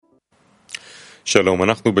שלום,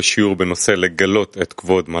 אנחנו בשיעור בנושא לגלות את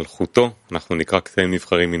כבוד מלכותו. אנחנו נקרא קטעים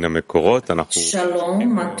נבחרים מן המקורות.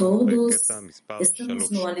 Shalom a todos. Estamos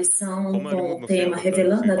numa lição com o tema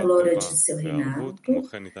Revelando a Glória de Seu Reinado.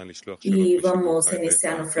 E vamos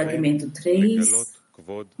iniciar no fragmento 3.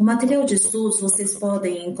 O material de estudos vocês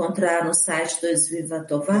podem encontrar no site do Esviva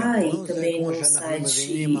Tová e também no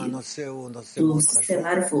site do Sistema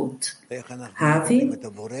Arvut. Ravi?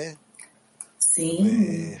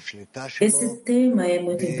 Sim, esse tema é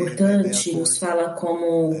muito importante, nos fala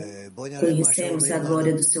como conhecemos a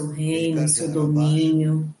glória do seu reino, seu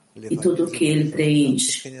domínio e tudo o que ele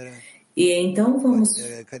preenche. E então vamos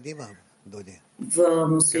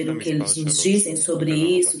ver o que eles nos dizem sobre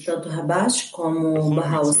isso, tanto Rabash como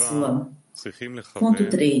Baha'u'llah Salam. Ponto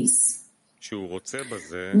 3.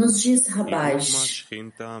 Nos diz Rabash,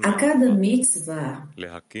 a cada mitzvah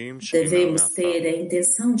devemos ter a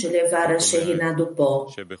intenção de levar a Shekhinah do pó,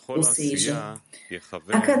 ou seja,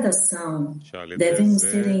 a cada ação devemos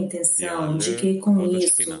ter a intenção de que com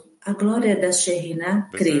isso a glória da Shekhinah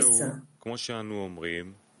cresça.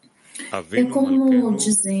 É como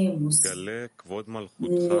dizemos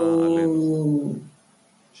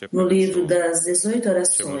no livro das 18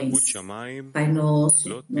 orações, Pai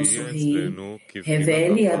Nosso, nosso Rei,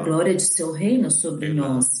 revele a glória de seu reino sobre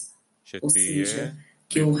nós. Ou seja,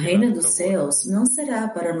 que o reino dos céus não será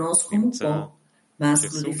para nós como pó, mas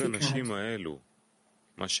glorificado.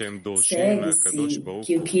 Segue-se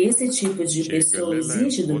que o que esse tipo de pessoa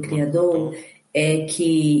exige do Criador é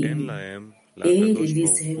que ele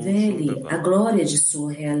lhes revele a glória de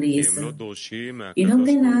sua realeza. E não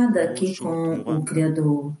tem nada aqui com o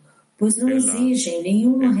Criador, pois não exigem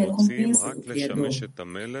nenhuma recompensa do Criador.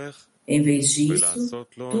 Em vez disso,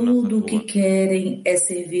 tudo o que querem é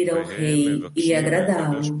servir ao Rei e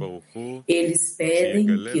agradá-lo. Eles pedem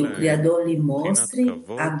que o Criador lhe mostre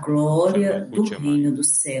a glória do reino dos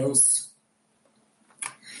céus.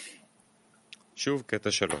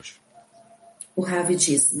 O Ravi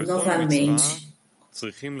diz novamente,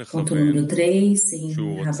 ponto número 3,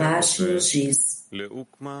 em Rabash nos diz,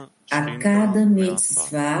 a cada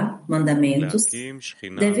mitzvah, mandamentos,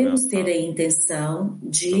 devemos ter a intenção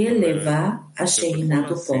de elevar a Shekhinah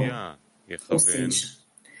do pó. Ou seja,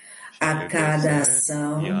 a cada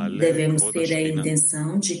ação devemos ter a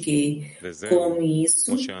intenção de que, com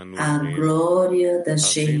isso, a glória da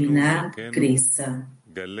Shekhinah cresça.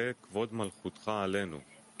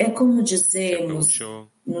 É como dizemos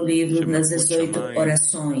no livro das 18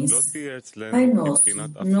 orações, Pai Nosso,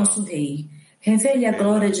 nosso Rei, revele a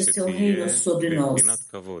glória de seu reino sobre nós,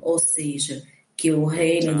 ou seja, que o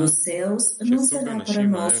reino dos céus não será para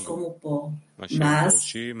nós como pó,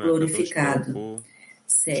 mas glorificado.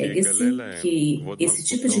 Segue-se que esse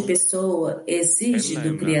tipo de pessoa exige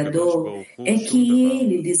do Criador é que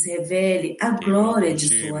ele lhes revele a glória de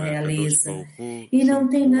sua realeza e não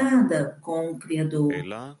tem nada com o Criador,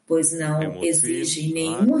 pois não exige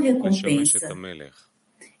nenhuma recompensa.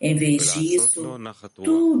 Em vez disso,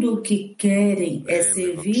 tudo o que querem é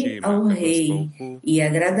servir ao Rei e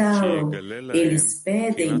agradá-lo. Eles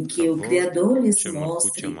pedem que o Criador lhes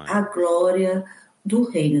mostre a glória do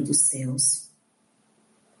reino dos céus.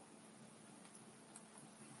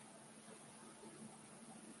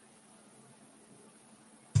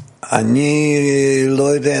 אני לא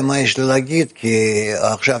יודע מה יש לי להגיד, כי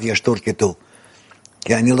עכשיו יש טור כיתוב.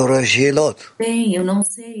 כי אני לא רואה שאלות. Bem, eu não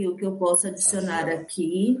sei o que eu posso adicionar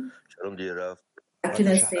aqui. Aqui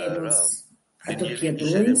nós temos a Turquia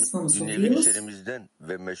 2, vamos ouvi-los.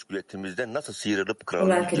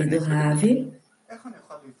 Olá, querido Ravi.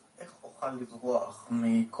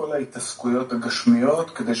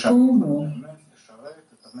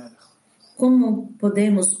 Como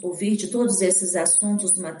podemos ouvir de todos esses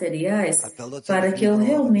assuntos materiais para que eu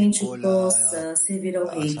realmente possa servir ao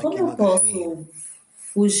Rei? Como eu posso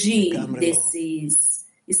fugir desses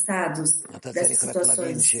estados, dessas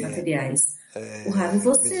situações materiais? O Ravi,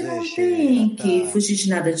 você não tem que fugir de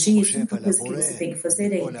nada disso. A única coisa que você tem que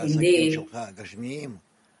fazer é entender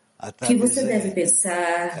que você deve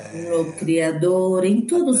pensar no Criador em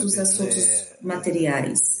todos os assuntos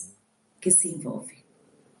materiais que se envolvem.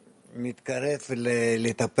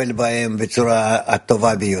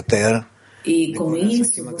 E com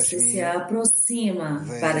isso você se aproxima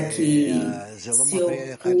para que se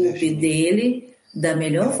ocupe dele da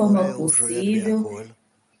melhor forma possível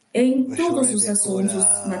em todos os assuntos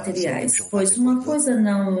materiais, pois uma coisa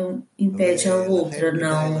não impede a outra,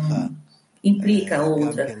 não implica a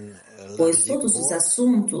outra, pois todos os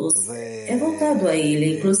assuntos é voltado a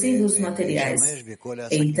ele, inclusive os materiais.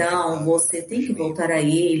 Então, você tem que voltar a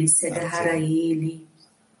ele, se agarrar a ele.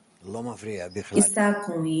 estar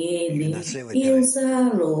com ele e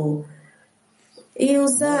usá-lo, e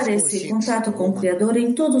usar esse contato com o Criador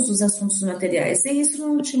em todos os assuntos materiais. E isso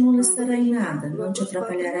não te molestará em nada, não te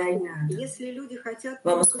atrapalhará em nada.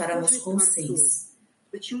 Vamos para Moscou 6.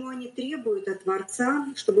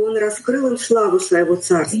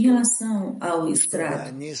 Em relação ao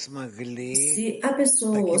extrato, se a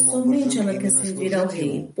pessoa somente ela quer servir ao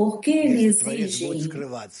rei, por que ele exige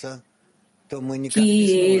que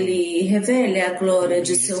ele revele a glória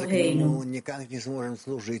de seu reino?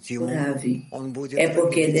 Ravi. É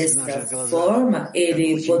porque desta forma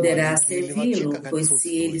ele poderá servi-lo, pois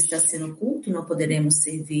se ele está sendo oculto, não poderemos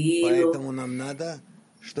servi-lo.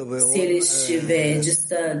 Se ele estiver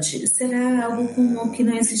distante, será algo como que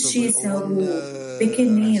não existisse, algo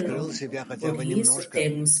pequenino. Por isso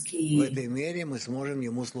temos que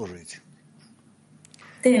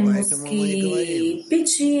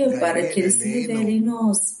pedir para que ele se revele em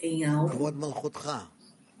nós em algo.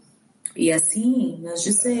 E assim nós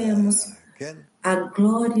dizemos a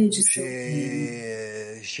glória de seu reino.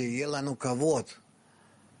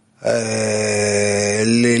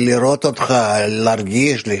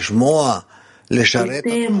 E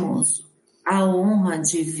temos a honra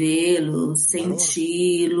de vê-lo,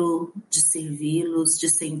 senti-lo, de servi-los, de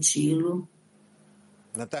senti-lo.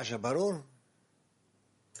 Natasha, barur?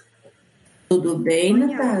 Tudo bem,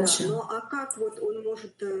 Natasha?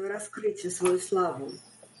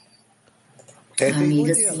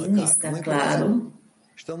 Amiga, sim, está claro.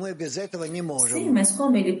 Sim, mas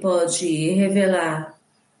como ele pode revelar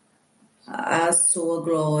a sua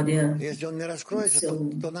glória, o seu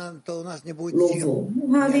louvor?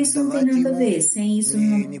 Isso não tem nada a ver. Sem isso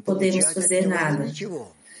não podemos fazer nada.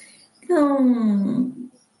 Então,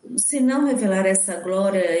 se não revelar essa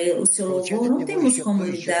glória, o seu louvor, não temos como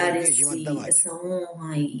lhe dar essa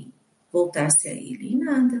honra e voltar-se a ele. Em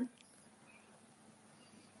nada.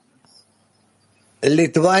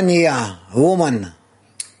 Lithuania, woman.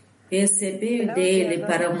 Receber dele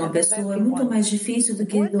para uma pessoa é muito mais difícil do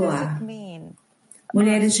que doar.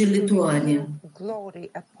 Mulheres de Lituânia.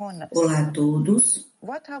 Olá a todos.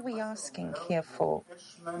 What are we asking here for?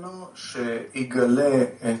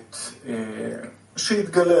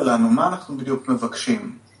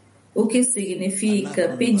 O que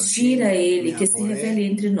significa pedir a ele que se revele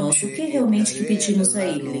entre nós? O que realmente que pedimos a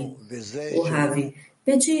ele? O Ravi,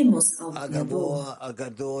 pedimos ao Criador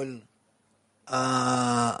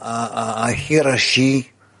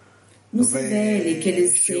nos revele que ele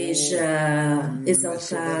seja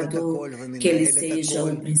exaltado, que ele seja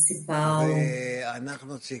o principal,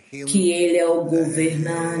 que ele é o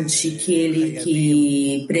governante, que ele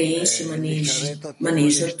que preenche, maneja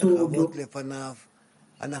tudo.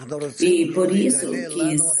 E por isso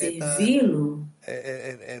que servi-lo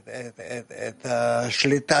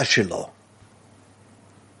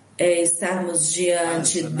é estarmos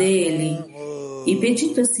diante dele e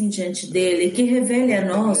pedindo assim diante dele que revele a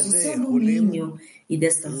nós o seu domínio. E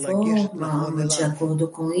desta forma, de acordo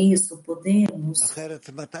com isso, podemos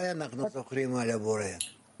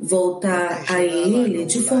voltar a ele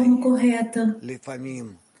de forma correta.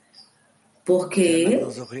 Porque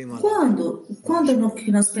quando no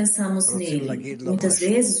que nós pensamos nele, muitas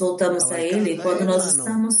vezes voltamos a ele quando nós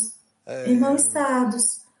estamos em maus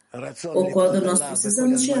estados. Ou quando nós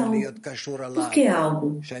precisamos de algo. Por que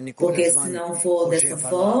algo? Porque se não for dessa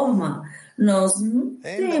forma, nós não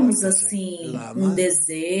temos assim um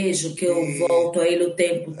desejo que eu volto a ele o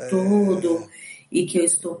tempo todo e que eu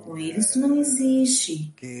estou com ele. Isso não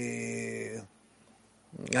existe. E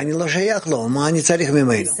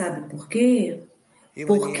sabe por quê?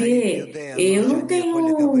 Porque eu não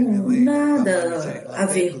tenho nada a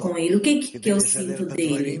ver com ele. O que eu sinto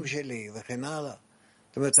dele?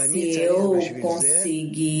 Se eu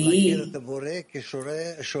conseguir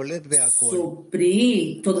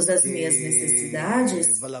suprir todas as minhas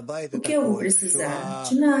necessidades, o que eu vou precisar?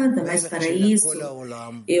 De nada, mas para isso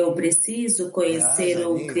eu preciso conhecer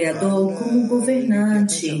o Criador como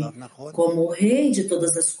governante, como o rei de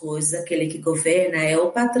todas as coisas, aquele que governa é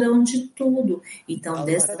o patrão de tudo. Então,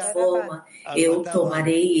 dessa forma, eu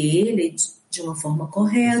tomarei ele de uma forma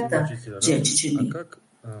correta diante de mim.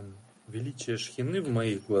 Величие Шхины в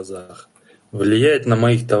моих глазах влияет на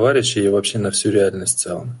моих товарищей и вообще на всю реальность в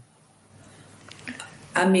целом.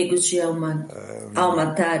 Amigos de Alma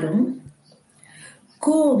Tarum,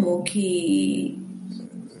 como que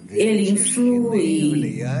ele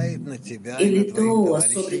influi, ele doa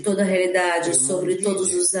sobre toda a realidade, sobre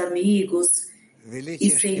todos os amigos e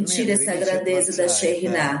sentir essa grandeza da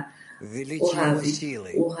Shekhinah.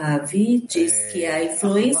 O Ravi diz que a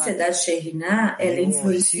influência da Shekhinah, ela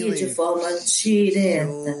influencia de forma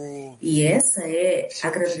direta. E essa é a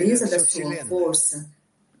grandeza da sua força,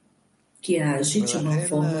 que age de uma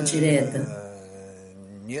forma direta.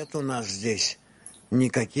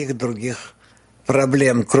 Quando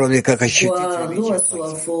a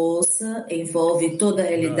sua força envolve toda a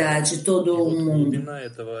realidade, todo o mundo.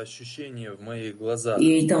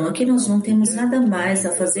 E então aqui nós não temos nada mais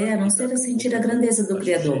a fazer a não ser sentir a grandeza do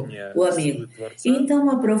Criador, o amigo. E então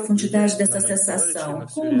a profundidade dessa sensação,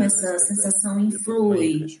 como essa sensação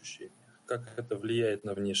influi?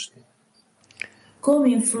 Como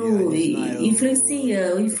influi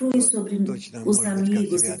sobre os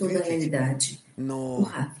amigos e toda a realidade.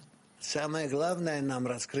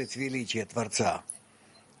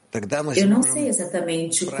 Eu não sei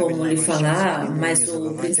exatamente como lhe falar, mas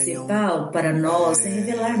o principal para nós é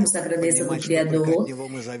revelarmos a grandeza do Criador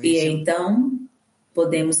e então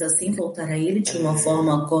podemos assim voltar a Ele de uma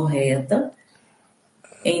forma correta,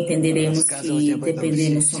 entenderemos que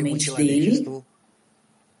dependemos somente dEle.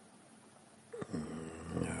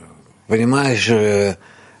 E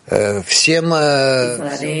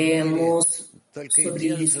falaremos sobre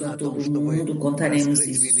isso a todo mundo, contaremos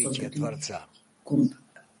isso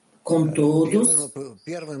com todos.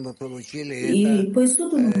 E pois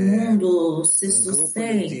tudo no mundo se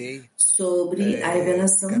sustém sobre a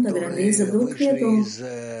revelação da grandeza do Criador.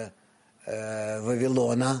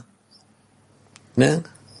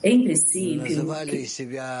 Em princípio,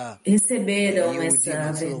 receberam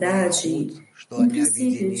essa verdade, em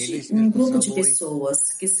princípio, de um grupo de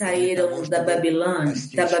pessoas que saíram da Babilônia,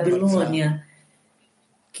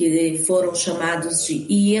 que foram chamados de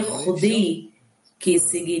Yehudi, que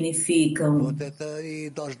significam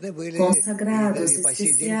consagrados,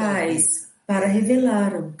 especiais, para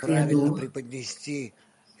revelar o Criador.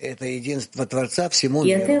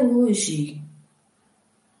 E até hoje,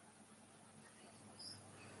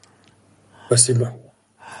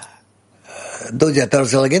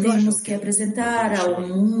 temos que apresentar ao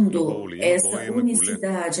mundo essa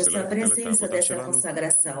unicidade, essa presença dessa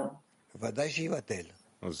consagração.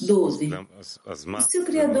 Dude, se o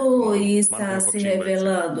Criador está se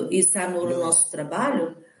revelando e está no nosso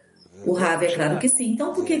trabalho, o Rav é claro que sim.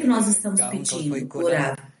 Então por que nós estamos pedindo, o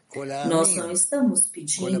Rav? Nós não estamos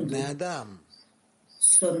pedindo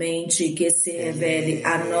somente que se revele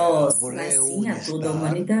a nós, mas sim a toda a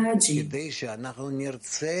humanidade.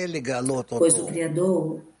 Pois o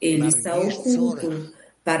Criador, Ele está oculto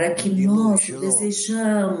para que nós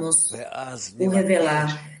desejamos o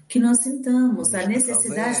revelar, que nós sintamos a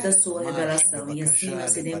necessidade da sua revelação. E assim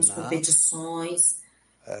nós iremos por petições,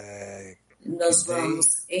 nós vamos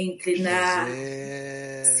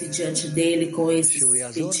inclinar-se diante dele com esses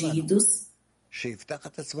pedidos,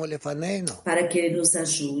 para que Ele nos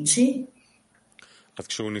ajude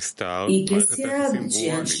e que se abra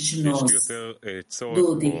diante de nós.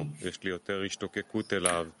 Dude.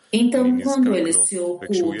 Então, quando Ele se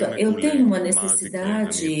oculta, eu tenho uma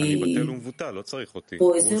necessidade,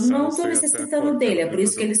 pois eu não estou necessitando dele, é por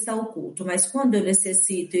isso que Ele está oculto. Mas quando eu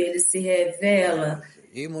necessito e Ele se revela,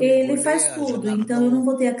 Ele faz tudo, então eu não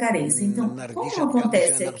vou ter a carência. Então, como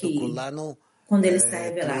acontece aqui, quando Ele está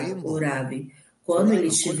revelado, o Rabi? Quando Ele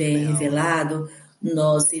estiver revelado,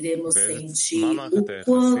 nós iremos sentir o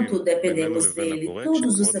quanto dependemos dele.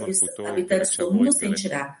 Todos os habitantes do mundo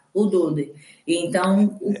sentirá o Dude.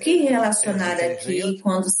 Então, o que relacionar aqui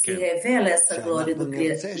quando se revela essa glória do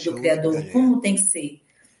Criador? Como tem que ser?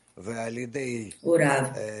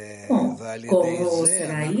 Orar. Bom, como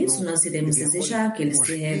será isso? Nós iremos desejar que Ele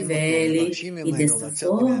se revele e dessa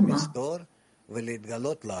forma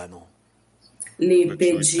lhe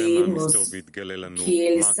pedimos que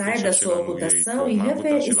ele saia da sua ocultação e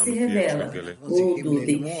se revela o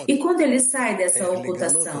Dude. E quando ele sai dessa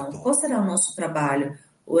ocultação, qual será o nosso trabalho?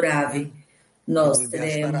 O Rav, nós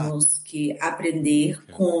teremos que aprender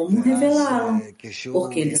como revelá-lo,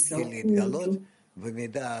 porque ele está oculto.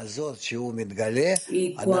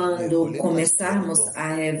 E quando começarmos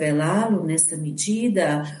a revelá-lo nessa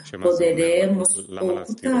medida, poderemos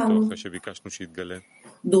ocultá-lo.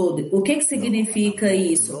 Dude, o que significa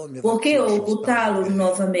isso? Por que ocultá-lo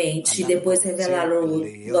novamente e depois revelá-lo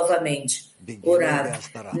novamente? Orar.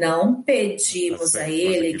 Não pedimos a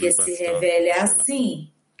Ele que se revele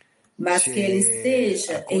assim, mas que Ele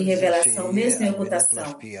esteja em revelação mesmo em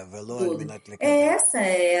ocultação. Dude. Essa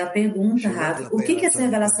é a pergunta, Rav. O que é essa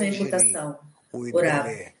revelação em ocultação? Orar.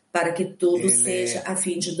 Para que tudo seja a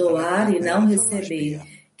fim de doar e não receber.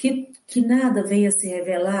 Que nada venha se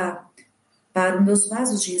revelar para os meus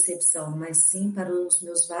vasos de recepção, mas sim para os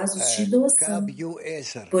meus vasos de doação.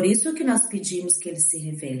 Por isso que nós pedimos que Ele se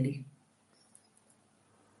revele.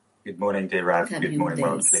 Good morning, dear Rav. Good morning,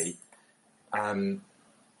 world Kli.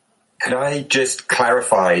 Could I just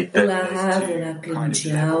clarify that Olá, Rav, there's olá, two clima kind of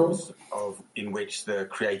mundial. levels in which the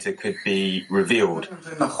creator could be revealed,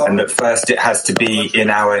 and that first it has to be in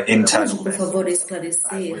our Pode, internal por vessel, favor, as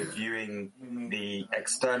esclarecer we're viewing the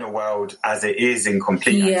external world as it is in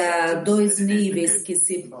complete que há acceptance dois that it is the níveis good, que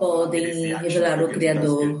se it is the podem action revelar of the ao good that is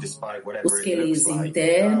good Criador, despite os whatever it quelis looks like,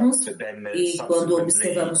 internos, but then e quando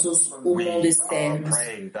observamos o mundo we are externos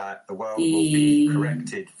praying that the world will be e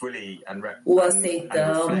corrected fully and o reflect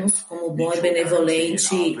aceitamos como bom e mutual clarity in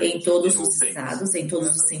benevolente our em bliss todos in all os things. estados, em todos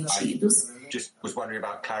os I sentidos. just was wondering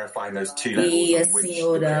about clarifying those two E levels on assim which the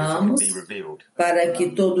creator can oramos be revealed. para que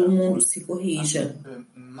todo mundo se corrija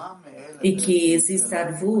e que exista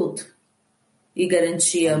arvut e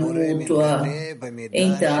garantia mútua.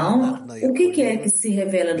 Então, o que é que se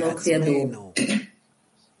revela no Criador?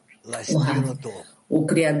 O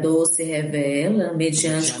Criador se revela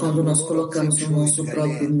mediante quando nós colocamos o nosso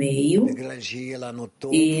próprio meio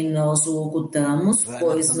e nós o ocultamos,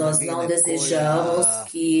 pois nós não desejamos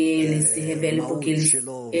que ele se revele porque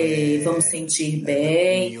vamos sentir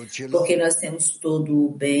bem, porque nós temos todo o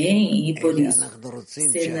bem e por isso.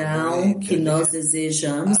 Senão que nós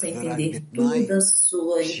desejamos entender toda a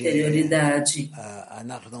sua interioridade.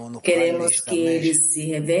 Queremos que ele se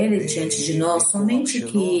revele diante de nós, somente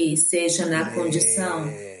que seja na condição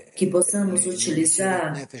que possamos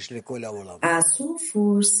utilizar a sua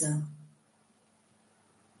força.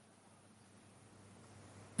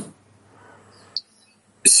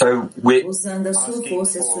 Usando a sua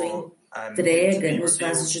força e a sua entrega nos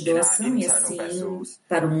vasos de doação e assim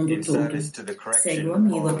para o mundo todo. Segue o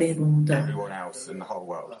amigo a pergunta.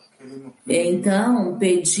 Então,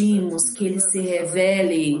 pedimos que ele se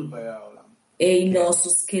revele em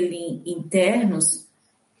nossos kelim internos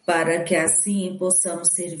para que assim possamos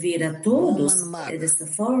servir a todos. É dessa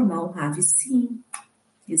forma? O Rav, sim.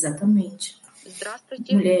 Exatamente.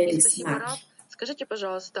 Mulheres, Mac.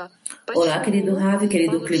 Olá, querido Rav,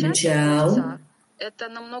 querido clima mundial.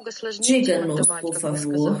 Diga-nos, por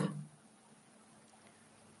favor.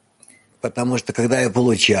 Por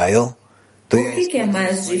que é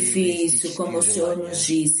mais difícil, como o senhor nos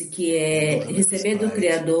disse, que é receber do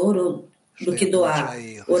Criador do que doar,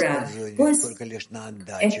 orar? Pois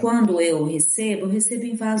é quando eu recebo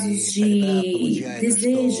em vasos de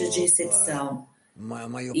desejo de recepção.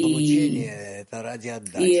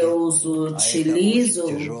 E eu os utilizo,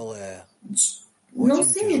 não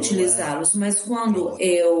sei utilizá-los, mas quando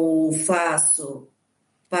eu faço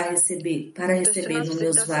para receber nos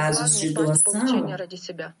meus vasos de doação,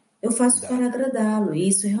 eu faço para agradá-lo. E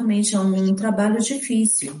isso realmente é um trabalho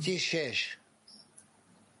difícil.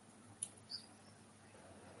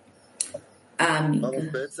 Amiga.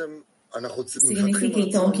 Significa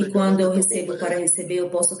então que quando eu recebo para receber, eu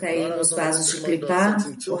posso cair nos vasos de clipar?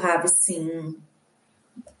 O Rav, sim.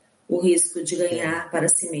 O risco de ganhar para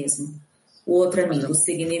si mesmo. O outro amigo,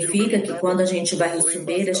 significa que quando a gente vai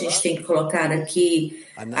receber, a gente tem que colocar aqui,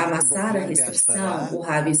 amassar a restrição? O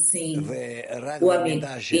Rav, sim. O amigo,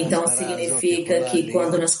 então significa que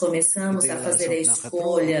quando nós começamos a fazer a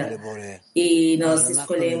escolha e nós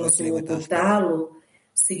escolhemos o ocultá-lo,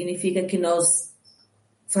 significa que nós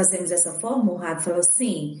fazemos dessa forma? O Rav falou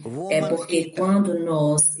assim, é porque quando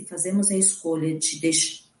nós fazemos a escolha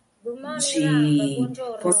de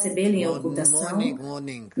concebê-lo em ocultação,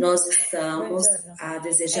 nós estamos a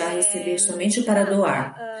desejar receber somente para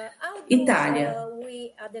doar. Itália.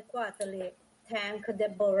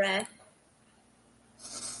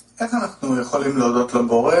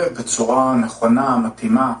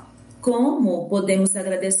 Como podemos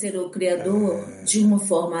agradecer ao Criador de uma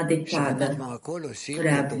forma adequada?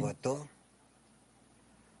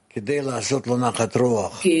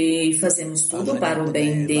 Que fazemos tudo para o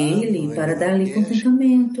bem dele, para dar-lhe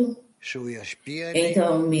contentamento.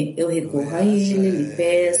 Então eu recorro a ele, lhe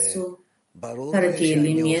peço, para que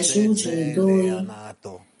ele me ajude, me doe.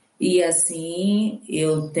 E assim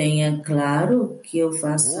eu tenha claro que eu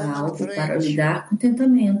faço algo para lhe dar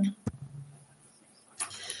contentamento.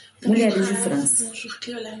 Mulheres de França.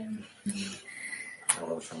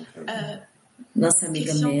 Nossa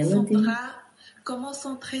amiga Melody.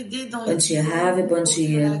 Bom dia, Rav. Bom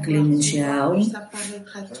dia, clima mundial. A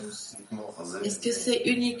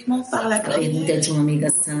pergunta é de uma amiga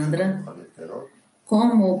Sandra.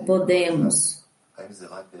 Como podemos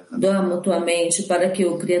doar mutuamente para que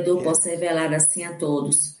o Criador possa revelar assim a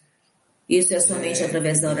todos? Isso é somente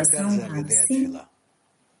através da oração, Rav? Sim.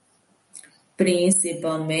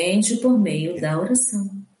 Principalmente por meio da oração.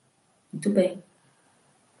 Muito bem.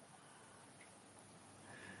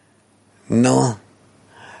 Não.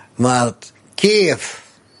 Mas Kiev.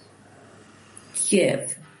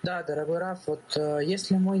 Да, дорогой Раф, вот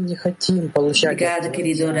если мы не хотим получать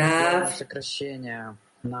сокращение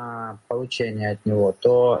на получение от него,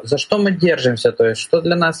 то за что мы держимся? То есть что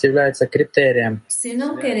для нас является критерием? Se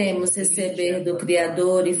não queremos receber do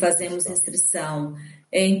Criador e fazemos restrição,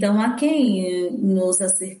 então a quem nos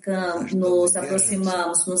acercamos, nos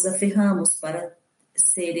aproximamos, nos aferramos para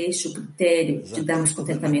ser este o critério de darmos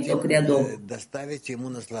contentamento ao Criador?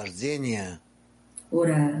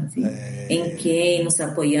 Orave. Em quem nos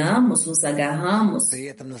apoiamos, nos agarramos,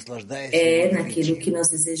 é naquilo que nós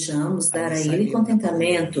desejamos dar a Ele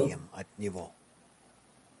contentamento.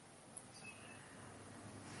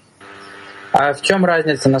 А в чем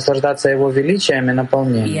разница наслаждаться Его величием и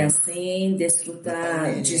наполнением? E assim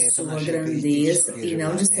desfrutar de sua grandeza e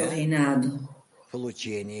não de seu reinado.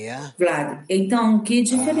 Vlad, então, que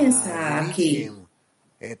diferença há aqui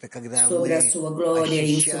sobre a sua glória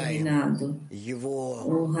e o seu reinado?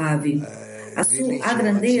 O Ravi, a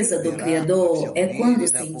grandeza do Criador é quando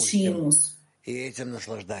sentimos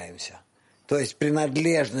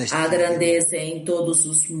a grandeza em todos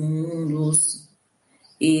os mundos.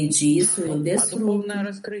 E disso eu desfruto,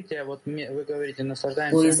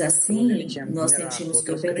 pois assim nós sentimos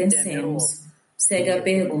que pertencemos. Segue a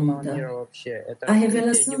pergunta. A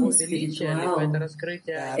revelação espiritual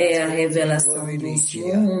é a revelação dos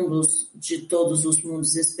mundos, de todos os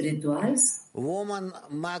mundos espirituais?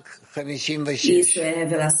 Isso é a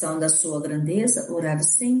revelação da sua grandeza? Orar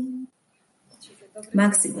sim.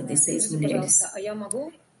 Max 56 mulheres.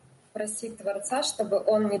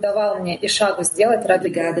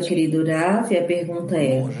 Obrigada, querido Rav. E a pergunta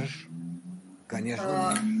é: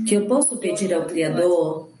 que eu posso pedir ao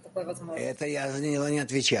Criador?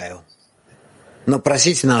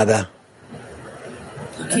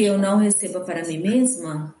 Que eu não receba para mim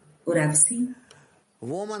mesma? O Rav sim.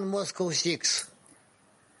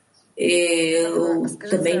 Eu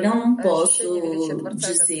também não posso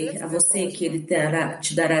dizer a você que ele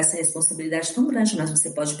te dará essa responsabilidade tão grande, mas você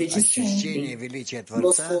pode pedir sempre.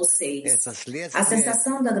 Moscou 6. A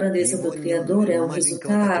sensação da grandeza do Criador é o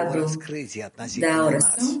resultado da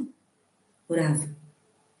oração? Urava.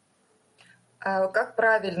 Как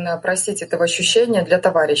правильно просить этого ощущения для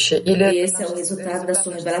товарища? Esse é o resultado da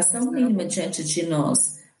sua revelação mínima diante de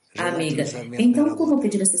nós. Amiga, então como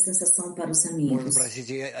pedir essa sensação para os amigos?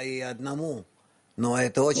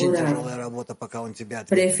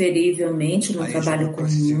 Preferivelmente no trabalho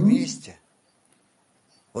comum.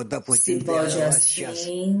 Se pode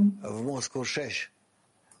assim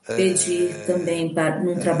pedir também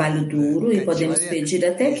num trabalho duro e podemos pedir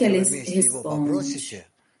até que eles respondam.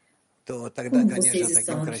 Como vocês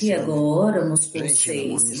estão aqui agora, Moscou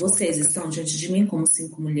 6, vocês estão diante de mim como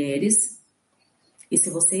 5 mulheres. E se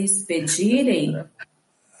vocês pedirem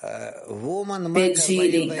a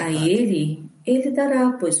Ele, Ele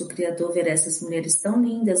dará, pois o Criador verá essas mulheres tão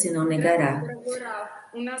lindas e não negará.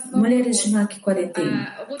 Mulheres de Mac 41.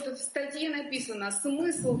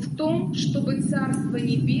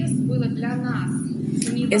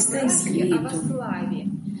 Está escrito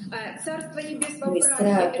no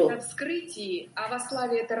extrato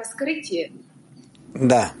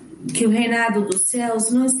que o reinado dos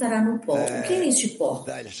céus não estará no pó. O que é este pó?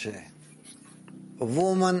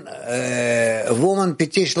 Woman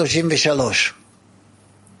PT 33.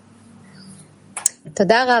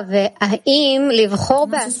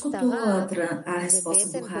 Nós escutou a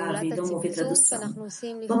resposta do Rav, então vamos ouvir tradução.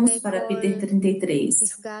 Vamos para Peter 33.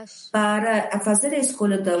 Para fazer a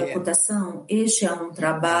escolha da ocultação, este é um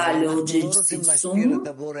trabalho de tzimtzum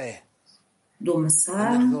do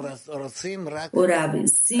Massar, Orabe,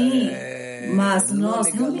 sim, mas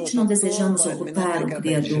nós realmente não desejamos ocultar o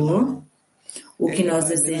Criador. O que nós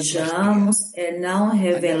desejamos é não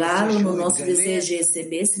revelá-lo no nosso desejo de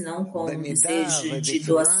receber, senão com o desejo de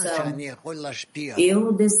doação.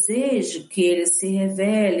 Eu desejo que ele se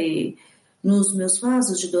revele nos meus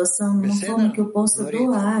vasos de doação de uma forma que eu possa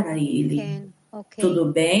doar a ele.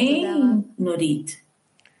 Tudo bem, Norit?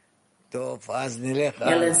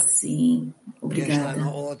 Ela sim. Obrigada.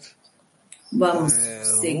 Vamos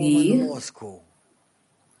seguir.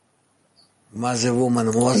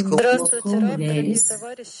 Здравствуйте, Раб, дорогие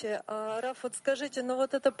товарищи. Раф, вот скажите, ну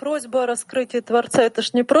вот эта просьба о раскрытии Творца, это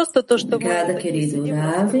ж не просто то, что мы сидим,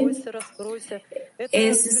 раскройся.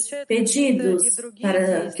 Esses pedidos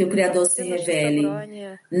para que o Criador se revele,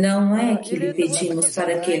 não é que lhe pedimos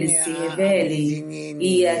para que ele se revele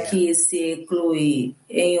e aqui se inclui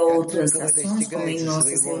em outras ações, como em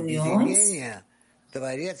nossas reuniões.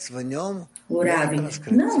 Urabi,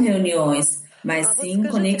 não reuniões, mas sim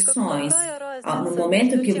conexões. no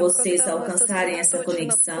momento que vocês alcançarem essa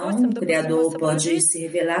conexão, o Criador pode se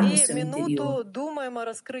revelar no seu interior.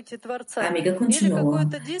 A amiga continua.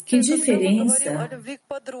 Que diferença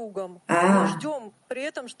há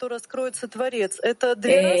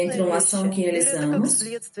entre uma ação que realizamos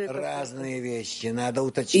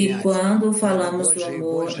e quando falamos do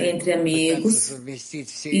amor entre amigos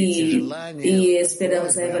e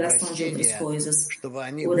esperamos a revelação de outras coisas?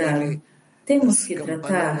 Temos que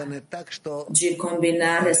tratar de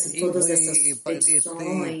combinar todas essas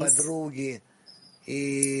petições,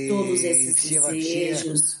 todos esses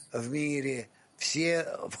desejos,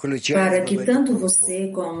 para que tanto você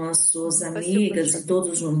como as suas amigas e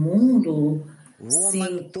todos no mundo se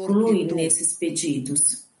incluem nesses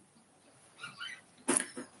pedidos.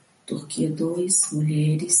 Turquia 2,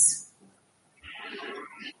 mulheres.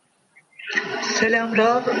 Selam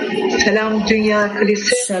Rav, selam Dünya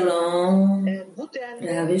Kilise. Shalom,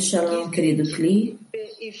 Rav, shalom, querido Kli. Ve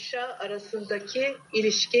ifşa arasındaki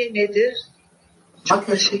ilişki nedir? Çok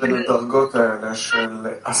teşekkür ederim.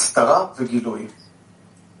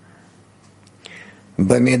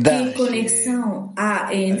 Que conexão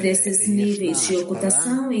há entre esses níveis de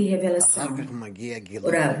ocultação e revelação?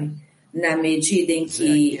 Rav, na medida em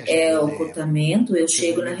que é ocultamento, eu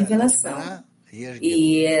chego na revelação.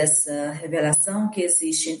 E essa revelação que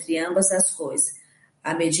existe entre ambas as coisas.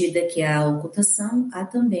 À medida que há ocultação, há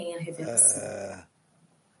também a revelação.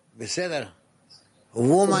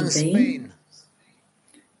 Tudo bem?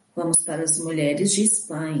 Vamos para as mulheres de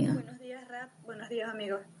Espanha. Bom dia,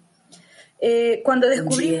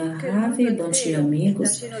 Ravi. Bom dia,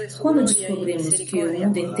 amigos. Quando descobrimos que o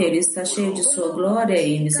mundo inteiro está cheio de sua glória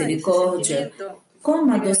e misericórdia,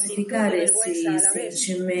 como adocificar esse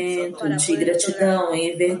sentimento de gratidão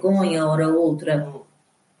e vergonha hora outra?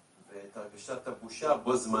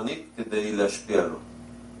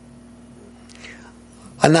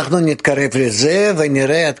 אנחנו נתקרב לזה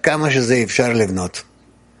ונראה עד כמה שזה אפשר לבנות.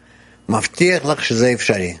 מבטיח לך שזה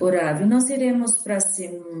אפשרי. Rav, nós iremos para se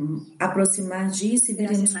aproximar disso e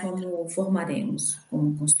veremos como formaremos,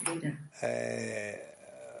 como construirá.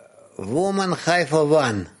 Woman Haifa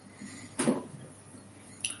One.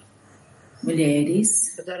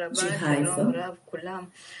 Mulheres de Haifa.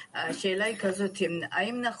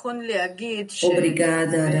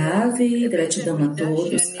 Obrigada, Rav, gratidão a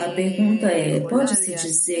todos. A pergunta é, pode-se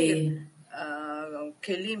dizer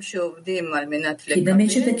que na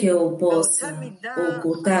medida que eu possa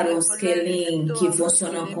ocultar os kelim que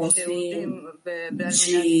funcionam com os fins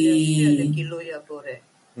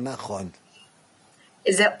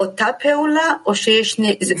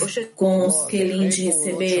com os kelim de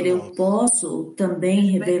receber, eu posso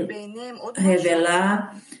também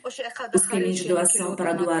revelar os kelim de doação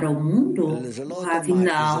para doar ao mundo? Rav,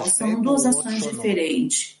 não, são duas ações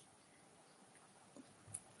diferentes.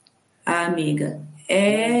 Amiga,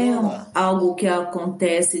 é algo que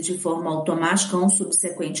acontece de forma automática, um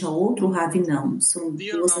subsequente ao outro? Rav, não, são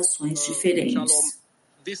duas ações diferentes.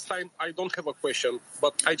 This time I don't have a question,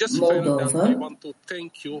 but I just Moldova. felt that I want to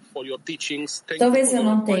thank you for your teachings. Talvez eu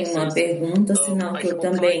não tenha uma pergunta, senão que eu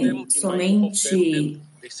também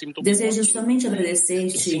desejo somente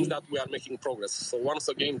agradecer-te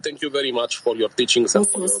por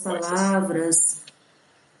suas palavras,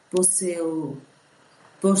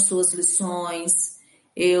 por suas lições.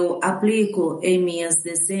 Eu aplico em minhas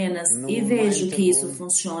dezenas e vejo que isso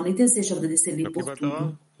funciona e desejo agradecer-lhe por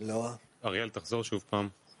tudo. Ariel, תחזור שוב פעם.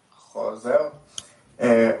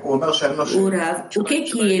 O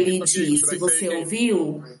que ele disse? Você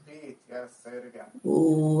ouviu?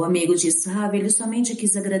 O amigo disse, Rav, ele somente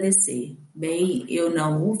quis agradecer. Bem, eu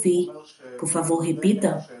não ouvi. Por favor,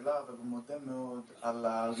 repita.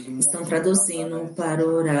 Estão traduzindo para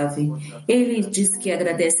o Rav. Ele disse que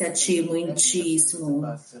agradece a ti muitíssimo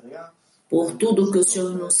por tudo que o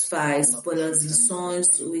Senhor nos faz, pelas lições,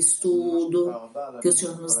 o estudo que o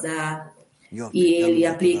Senhor nos dá. E ele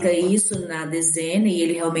aplica isso na dezena e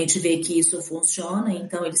ele realmente vê que isso funciona,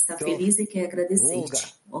 então ele está feliz e quer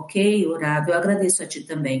agradecer-te. Ok, Rav, eu agradeço a ti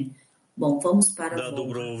também. Bom, vamos para a volta.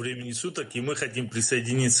 Доброго времени суток, и мы хотим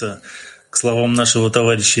присоединиться к словам нашего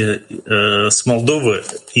товарища с Молдовы.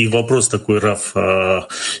 И вопрос такой, Раф.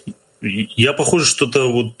 Я, похоже, что-то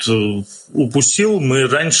вот упустил. Мы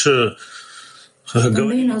раньше...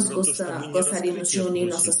 Também nós gostaríamos de unir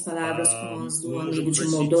nossas palavras com as do amigo de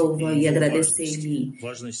Moldova e agradecer-lhe.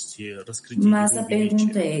 Mas a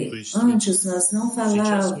pergunta é, antes nós não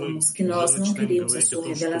falávamos que nós não queríamos a sua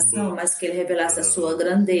revelação, mas que ele revelasse a sua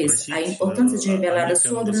grandeza, a importância de revelar a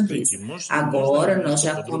sua grandeza. Agora nós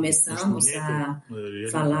já começamos a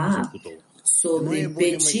falar sobre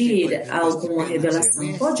pedir alguma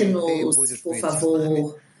revelação. Pode nos, por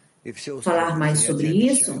favor, falar mais sobre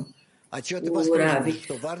isso? O Rav,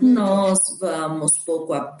 nós vamos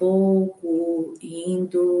pouco a pouco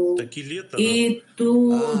indo e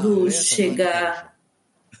tudo chega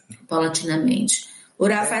paulatinamente. O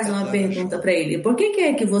Rav faz uma pergunta para ele: por que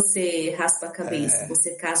é que você raspa a cabeça?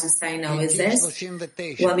 Você caso está indo ao exército?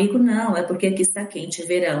 O amigo: não, é porque aqui está quente, é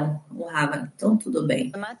verão. O Rav: então tudo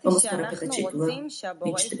bem. Vamos para a petatícula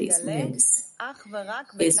 23, mulheres.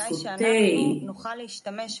 Escutei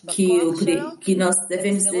que nós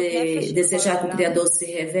devemos desejar que o Criador se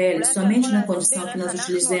revele somente na condição que nós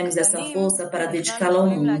utilizemos essa força para dedicá-la ao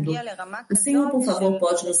mundo. O Senhor, por favor,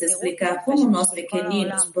 pode nos explicar como nós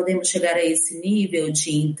pequeninos podemos chegar a esse nível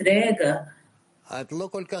de entrega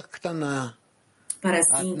para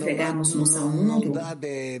assim entregarmos-nos ao mundo?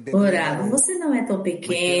 Ora, você não é tão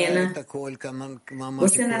pequena,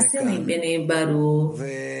 você nasceu em Bnei Baruch,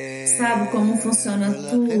 sabe como funciona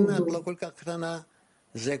tudo.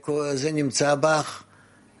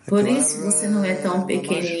 Por isso você não é tão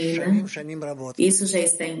pequenina, isso já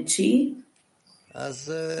está em ti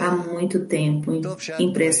há muito tempo,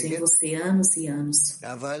 impresso em você anos e anos.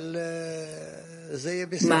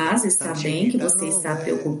 Mas está bem que você está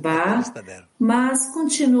preocupado, mas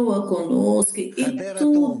continua conosco e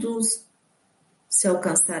tudo se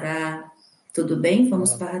alcançará. Tudo bem?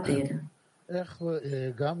 Vamos para a radeira.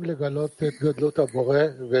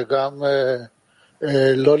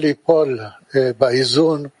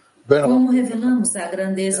 Como revelamos a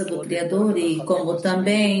grandeza do Criador e como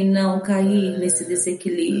também não cair nesse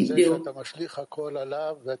desequilíbrio,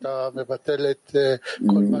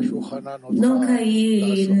 não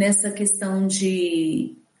cair nessa questão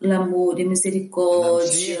de lamúria,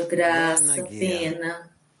 misericórdia, graça, pena,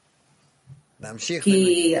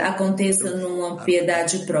 que aconteça numa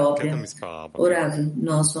piedade própria. Orável,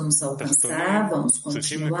 nós vamos alcançar, vamos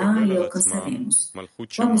continuar e alcançaremos.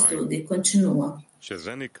 Vamos tudo e continua.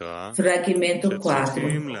 Fragmento 4.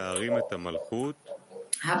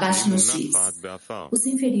 Abaixo no X. Os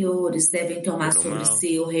inferiores devem tomar sobre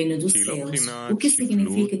si o reino dos céus, o que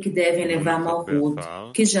significa que devem levar Malhut,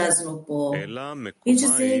 que jaz no pó, e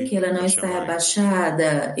dizer que ela não está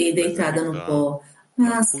abaixada e deitada no pó,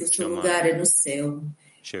 mas que o seu lugar é no céu.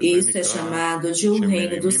 Isso é chamado de o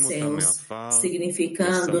reino dos céus,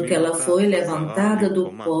 significando que ela foi levantada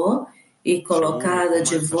do pó e colocada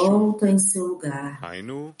de volta em seu lugar,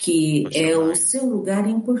 que é o seu lugar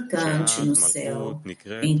importante no céu.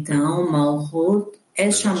 Então, Malhut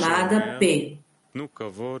é chamada P.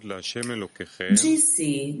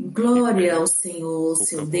 Disse: glória ao Senhor,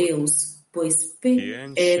 seu Deus, pois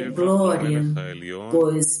P é glória,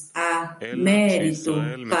 pois há mérito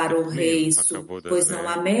para o Rei, pois não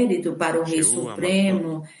há mérito para o Rei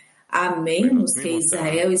Supremo, a menos que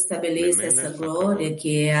Israel estabeleça essa glória,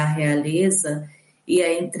 que é a realeza, e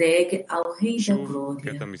a entregue ao Rei da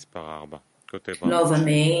Glória.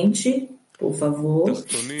 Novamente, por favor,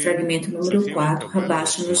 fragmento número 4,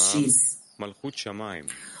 abaixo no X.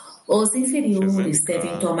 Os inferiores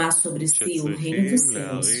devem tomar sobre si o reino dos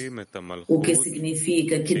céus, o que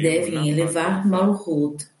significa que devem elevar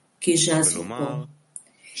Malhut, que jaz no pó,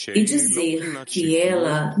 e dizer que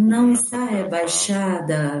ela não está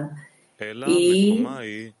rebaixada e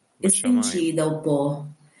estendida ao pó,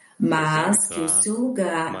 mas que o seu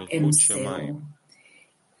lugar é no céu.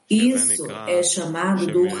 Isso é chamado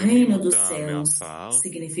do reino dos céus,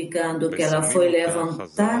 significando que ela foi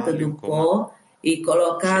levantada do pó e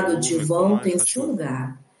colocado de volta em seu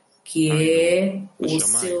lugar, que é o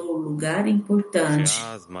seu lugar importante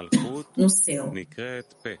no céu.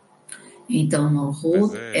 Então,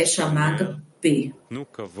 Malhut é chamada P.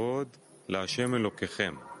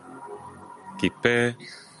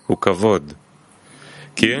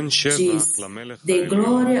 Diz: dê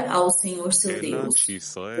glória ao Senhor seu Deus,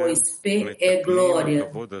 pois P é glória,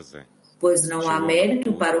 pois não há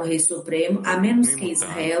mérito para o Rei Supremo, a menos que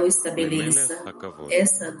Israel estabeleça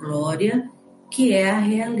essa glória, que é a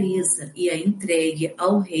realeza, e a entregue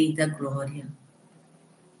ao Rei da Glória.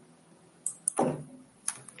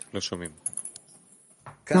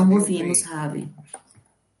 Não ouvimos, Rabi.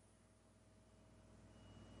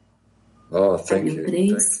 Oh, thank you,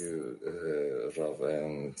 Rav,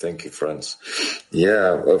 and thank you, friends.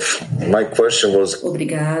 Yeah, my question was.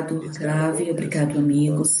 Obrigado, Rav, obrigado,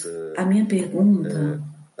 amigos. A minha pergunta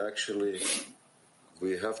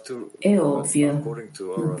é óbvia,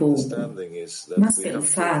 um pouco, mas pelo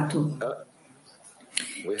fato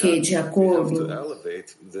que, de acordo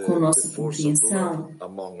com nossa compreensão,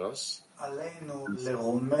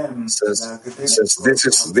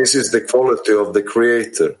 since this is the quality of the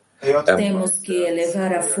Creator, Temos que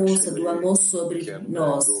elevar a força do amor sobre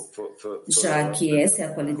nós, já que essa é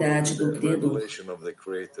a qualidade do Criador.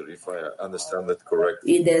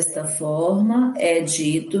 E desta forma é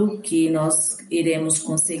dito que nós iremos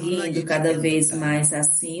conseguindo cada vez mais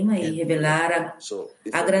acima e revelar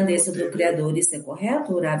a grandeza do Criador. Isso é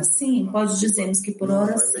correto, Rav? Sim, pode dizermos que por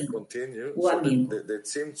hora sim. O amigo.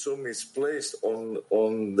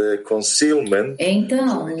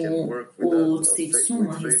 Então, o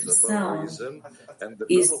Tzimtzum, a restrição,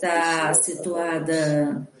 está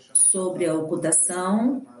situada sobre a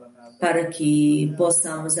ocultação para que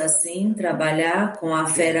possamos assim trabalhar com a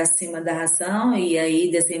fé acima da razão e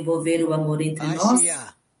aí desenvolver o amor entre nós?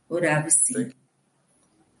 Rav, sim.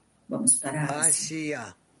 Vamos parar.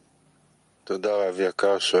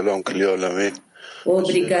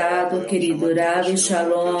 Obrigado, querido Rav.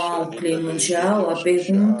 Shalom ao clima mundial. A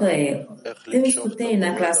pergunta é, eu escutei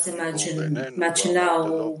na classe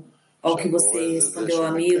matinal ao que você respondeu,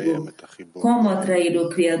 amigo, como atrair o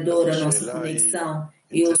Criador à nossa conexão?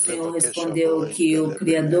 E o Senhor respondeu que o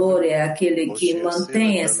Criador é aquele que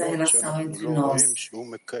mantém essa relação entre nós.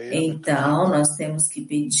 Então, nós temos que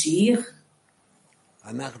pedir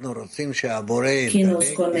que nos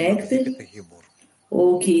conecte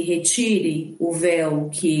ou que retire o véu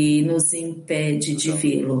que nos impede de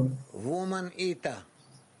vê-lo.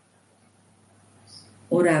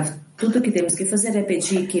 Rav, tudo que temos que fazer é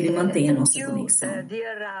pedir que ele mantenha a nossa conexão.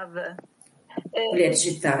 Mulheres de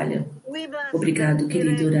Itália. Obrigado,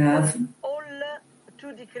 querido Rav.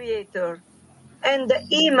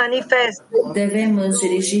 Devemos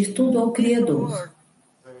dirigir tudo ao Criador.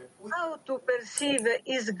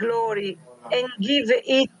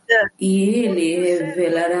 E ele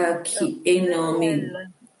revelará que em nome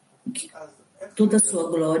toda a sua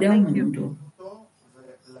glória ao mundo.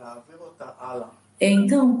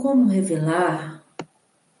 Então, como revelar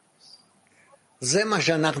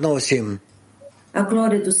a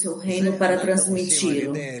glória do seu reino para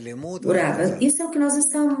transmiti-lo? Isso é o que nós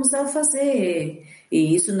estamos a fazer.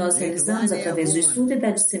 E isso nós realizamos através do estudo e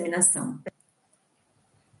da disseminação.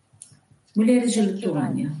 Mulheres de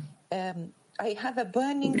Lituânia. I have a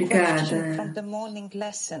burning Obrigada. question from the morning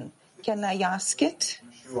lesson. Can I ask it?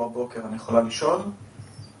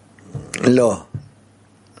 Não.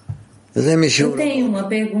 Eu tenho uma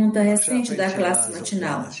pergunta recente da classe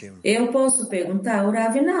matinal. Eu posso perguntar? O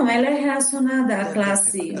Rav, não, ela é relacionada à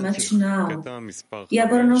classe matinal. E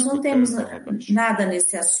agora nós não temos nada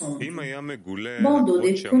nesse assunto. Bom,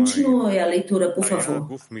 Dude, continue a leitura, por favor.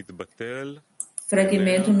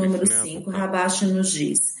 Fragmento número 5, Rabash nos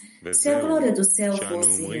diz: se a glória do céu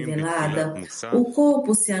fosse revelada, o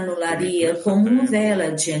corpo se anularia como uma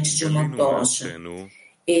vela diante de uma tocha.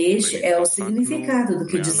 Este é o significado do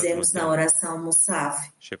que dizemos na oração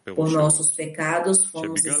Musaf. Por nossos pecados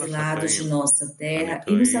fomos exilados de nossa terra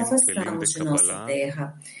e nos afastamos de nossa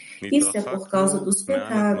terra. Isso é por causa dos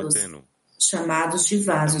pecados, chamados de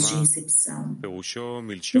vasos de recepção.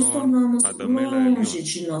 Nos tornamos longe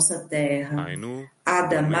de nossa terra.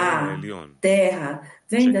 Adamá, terra,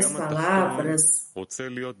 vem das palavras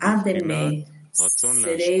Ademé,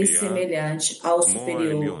 serei semelhante ao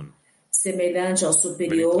superior. Semelhante ao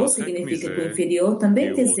superior significa que o inferior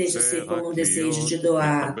também deseja ser como um desejo de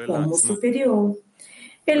doar, como o superior.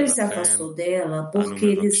 Ele se afastou dela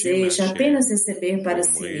porque deseja apenas receber para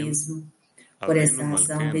si mesmo. Por essa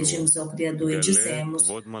razão, pedimos ao Criador e dizemos: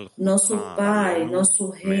 nosso Pai,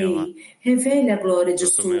 nosso Rei, revele a glória de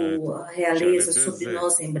sua realeza sobre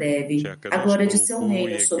nós em breve, a glória de seu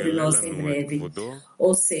reino sobre nós em breve.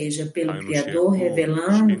 Ou seja, pelo Criador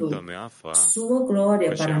revelando sua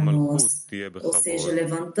glória para nós, ou seja,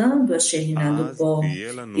 levantando a Shekhinah do pó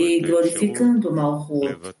e glorificando o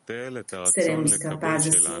Malchut. Seremos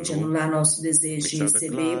capazes, assim, de anular nosso desejo de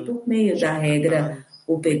receber por meio da regra: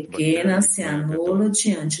 o pequeno se anula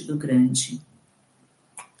diante do grande.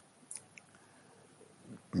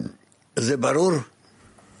 זה ברור?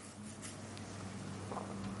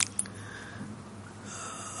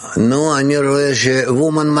 נו, אני רואה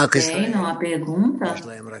שומן מק ישראל. Tem uma pergunta? יש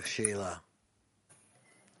להם רק שאלה.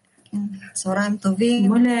 צהריים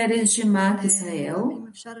טובים. Mulheres de Mac Israel. אם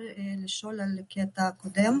אפשר לשאול על קטע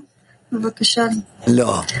הקודם, בבקשה.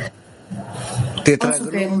 לא. Posso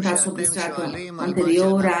perguntar sobre o extrato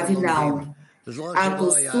anterior, Rav? Não.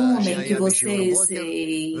 Acostumem que vocês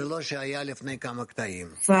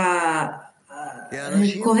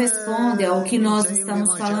correspondem ao que nós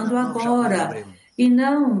estamos falando agora e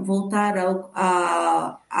não voltar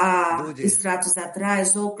a extratos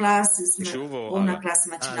atrás ou classes ou na classe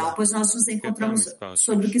matinal, pois nós nos encontramos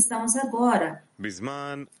sobre o que estamos agora.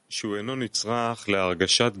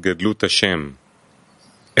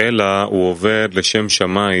 אלא הוא עובד לשם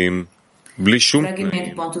שמיים בלי שום תנאים.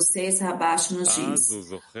 Fragmento 6, abaixo nos diz: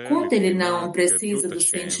 quando ele não precisa do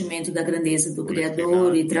sentimento da grandeza do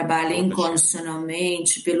Criador e trabalha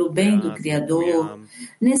incondicionalmente pelo bem do Criador,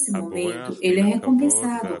 nesse momento ele é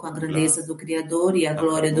recompensado com a grandeza do Criador e a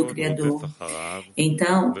glória do Criador.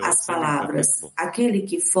 Então, as palavras, aquele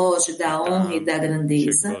que foge da honra e da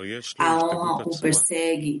grandeza, a honra o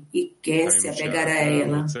persegue e quer se apegar a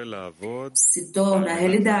ela, se torna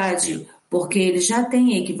realidade, porque ele já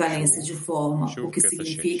tem equivalência de forma, o que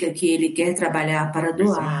significa que ele quer trabalhar para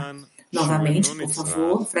doar. Novamente, por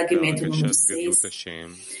favor, fragmento número 6.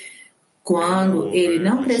 Quando ele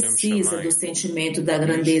não precisa do sentimento da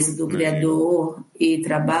grandeza do Criador e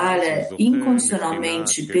trabalha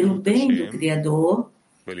incondicionalmente pelo bem do Criador,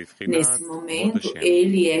 nesse momento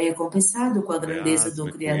ele é recompensado com a grandeza do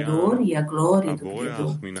Criador e a glória do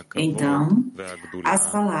Criador. Então, as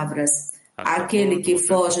palavras: aquele que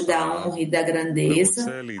foge da honra e da grandeza,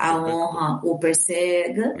 a honra o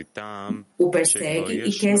persegue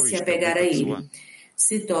e quer se apegar a ele,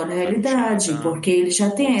 se torna realidade, porque ele já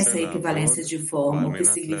tem essa equivalência de forma, o que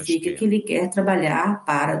significa que ele quer trabalhar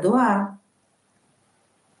para doar.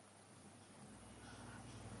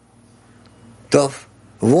 Tov,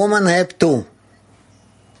 woman have two.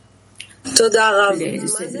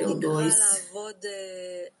 Mulheres, Hebreu 2.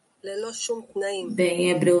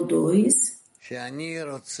 Bem, Hebreu 2.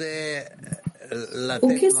 O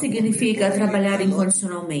que significa trabalhar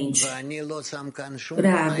incondicionalmente?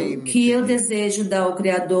 Bravo, que eu desejo dar ao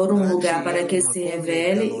Criador um lugar para que se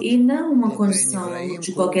revele e não uma condição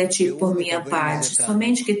de qualquer tipo por minha parte,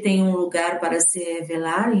 somente que tenha um lugar para se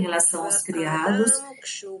revelar em relação aos criados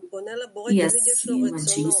e acima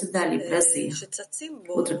disso dá-lhe prazer.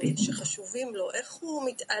 Outra pergunta.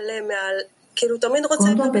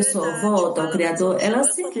 Quando a pessoa volta ao Criador, ela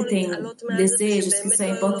sempre tem desejos que são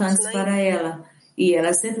importantes para ela e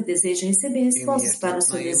ela sempre deseja receber respostas para o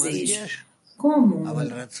seu desejo. Como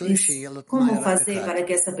fazer para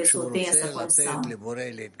que essa pessoa tenha essa condição?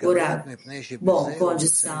 Orar. Bom,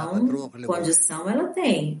 condição ela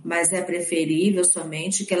tem, mas é preferível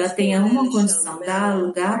somente que ela tenha uma condição, dar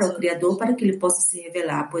lugar ao Criador para que ele possa se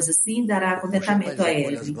revelar, pois assim dará contentamento a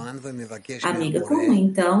ele. Amiga, como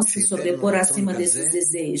então se sobrepor acima desses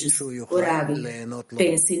desejos? Orável,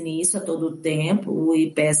 pense nisso a todo tempo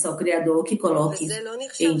e peça ao Criador que coloque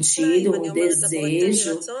em ti um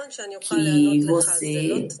desejo que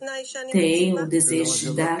você tem o desejo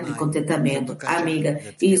de dar-lhe contentamento. Amiga,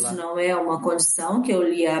 isso não é uma condição que eu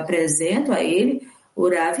lhe apresento a ele?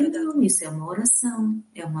 Orável, não, isso é uma oração,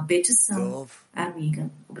 é uma petição.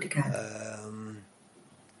 Amiga, obrigada.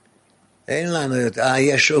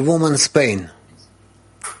 Woman Spain.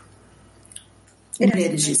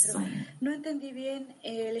 Mulheres de Espanha.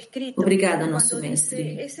 Obrigada, nosso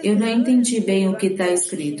mestre. Eu não entendi bem o que está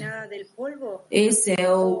escrito. Esse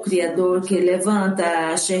é o Criador que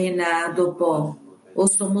levanta a Shekhinah do pó, ou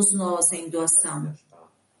somos nós em doação?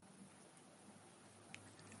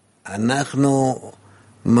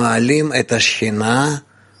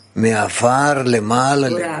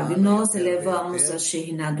 Nós elevamos a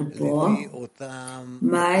Shekhinah do pó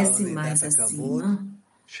mais e mais acima,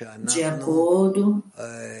 de acordo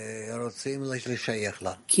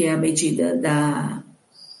que é a medida da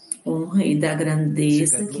honra e da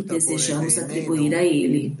grandeza que desejamos atribuir a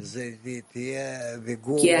Ele.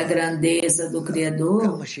 Que a grandeza do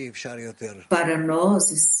Criador para nós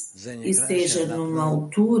esteja numa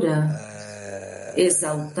altura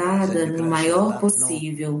exaltada, no maior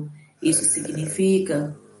possível. Isso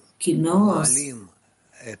significa que nós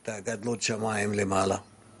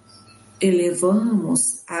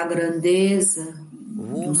elevamos a grandeza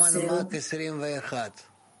do céu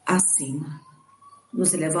acima.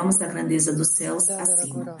 Nos elevamos à grandeza dos céus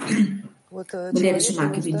acima. Mulheres de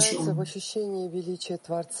Mark 21.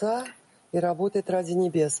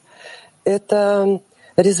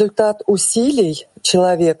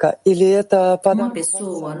 Uma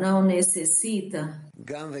pessoa não necessita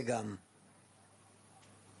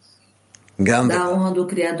da honra do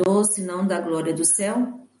Criador, senão da glória do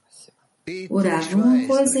céu? Orar uma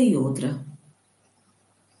coisa e outra.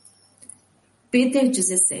 Peter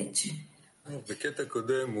 17.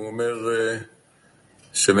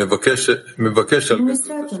 No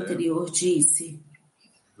extrato anterior disse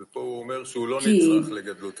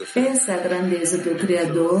que peça a grandeza do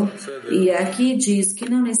Criador e aqui diz que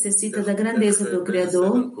não necessita da grandeza do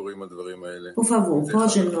Criador. Por favor,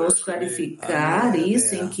 pode nos clarificar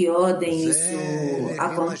isso, em que ordem isso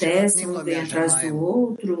acontece, um vem atrás do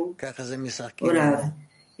outro? Orar.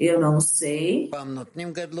 Eu não sei,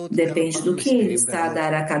 depende do que ele está a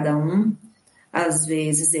dar a cada um. Às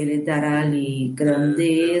vezes ele dará ali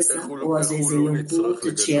grandeza, ou às vezes ele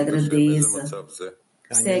oculta-te a grandeza.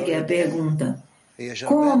 Segue a pergunta.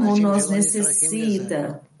 Como nós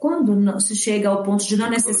necessita, quando se chega ao ponto de não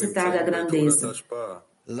necessitar da grandeza?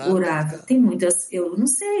 Urav, tem muitas, eu não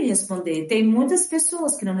sei responder, tem muitas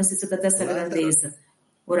pessoas que não necessitam dessa grandeza.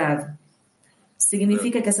 Urav,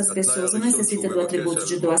 significa que essas pessoas não necessitam do atributo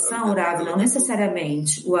de doação, Urav? Não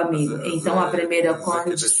necessariamente, o amigo. Então, a primeira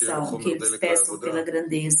condição que eles peçam pela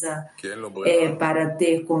grandeza é para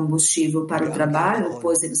ter combustível para o trabalho,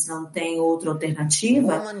 pois eles não têm outra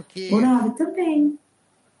alternativa. Urav, também.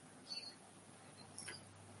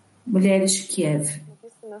 Mulheres de Kiev.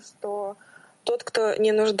 Тот, кто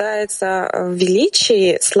не нуждается в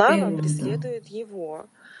величии, слава преследует его.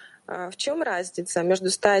 В чем разница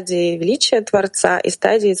между стадией величия Творца и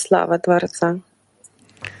стадией славы Творца?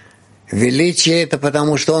 Величие — это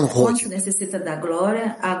потому, что он хочет. Quando se necessita da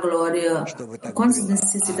glória, a glória... Quando se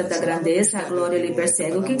necessita da grandeza, a glória lhe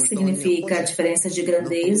persegue. O que significa a diferença de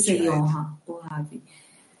grandeza e honra?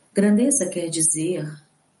 Grandeza quer dizer...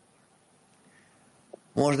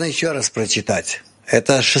 Можно еще раз прочитать.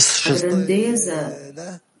 Это grandeza...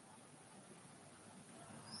 да?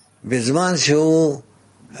 Безман שהוא...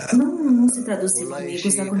 Não se traduz,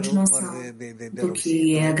 amigos, a continuação do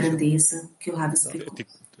que é a grandeza que o Rav explicou.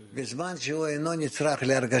 בזמן שהוא אינו נצרך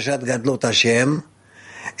להרגשת גדלות השם,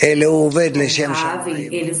 אלא הוא עובד לשם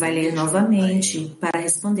שמיים. Ele vai ler novamente para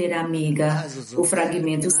responder à amiga o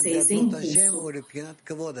fragmento 6 em russo.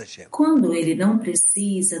 Quando ele não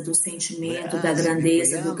precisa do sentimento da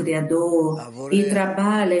grandeza do Criador e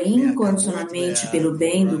trabalha incondicionalmente pelo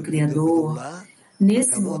bem do Criador,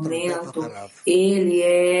 nesse momento ele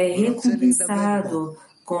é recompensado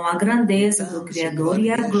com a grandeza do Criador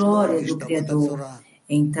e a glória do Criador.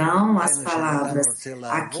 Então, as palavras,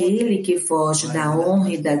 aquele que foge da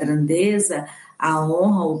honra e da grandeza, a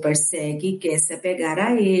honra o persegue e quer se apegar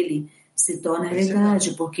a ele, se torna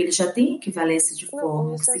verdade, porque ele já tem equivalência de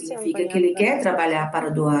forma, que significa que ele quer trabalhar para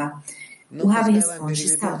doar. O Rabi responde,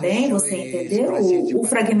 está bem, você entendeu? O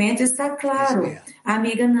fragmento está claro. A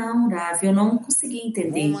amiga, não, Rabi, eu não consegui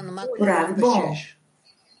entender. O Rabi, bom.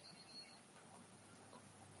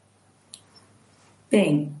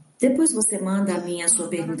 Bem, depois você manda a sua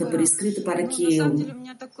pergunta por escrito para que eu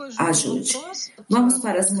ajude. Vamos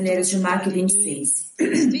para as mulheres de Marcos 26.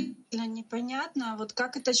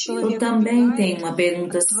 Eu também tenho uma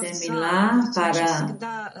pergunta similar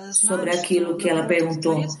sobre aquilo que ela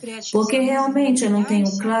perguntou, porque realmente eu não tenho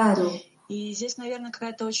claro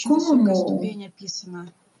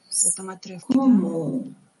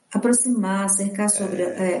como aproximar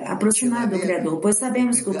do Criador, pois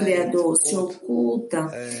sabemos que o Criador se oculta,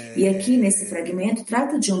 e aqui nesse fragmento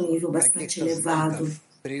trata de um nível bastante elevado.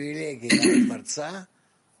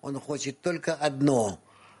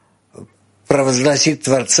 Провозгласить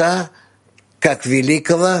Творца как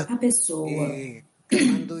великого и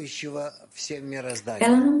командующего всем мирозданием.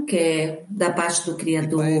 Ela não quer, da parte do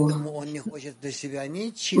Criador,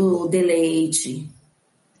 o deleite,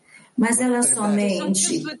 mas ela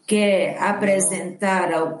somente quer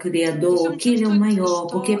apresentar ao Criador que Ele é o maior,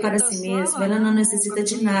 porque para si mesma ela não necessita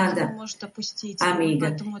de nada,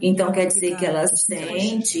 amiga. Então quer dizer que ela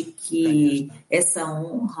sente que essa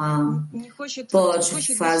honra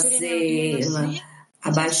pode fazê-la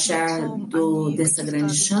abaixar dessa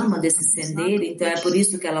grande chama, desse sendeiro, então é por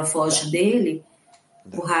isso que ela foge dele?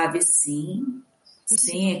 O Rabi, sim.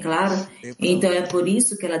 Sim, é claro. Então é por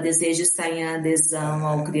isso que ela deseja estar em adesão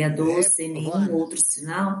ao Criador sem nenhum outro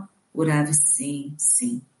sinal? O Rav, sim,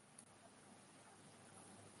 sim.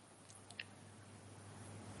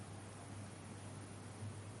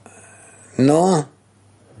 Não.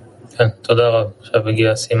 תודה רב. עכשיו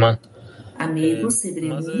הגיע הסימן. Amigo, Sibrimi.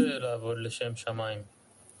 מה זה לעבוד לשם שמיים?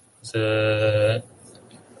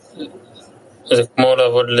 זה כמו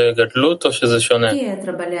לעבוד לגדלות או שזה שונה? O que é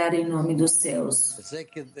trabalhar em nome dos céus?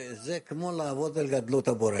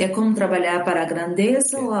 É como trabalhar para a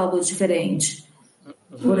grandeza ou algo diferente?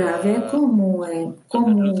 O Rav é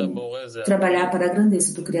como trabalhar para a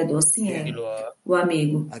grandeza do Criador, sim é, o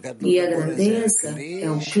amigo. E a grandeza é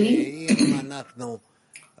o Kli.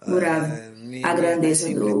 O Rav, a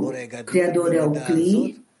grandeza do Criador é o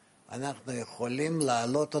Kli.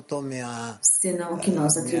 Senão que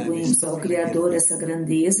nós atribuímos ao Criador essa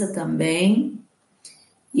grandeza também,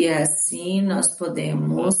 e assim nós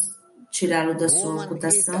podemos tirá-lo da sua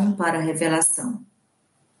ocultação para a revelação.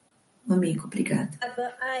 Amigo, obrigada.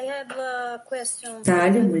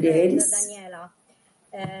 Tália, mulheres.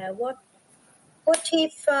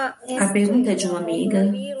 A pergunta é de uma amiga,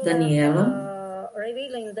 Daniela.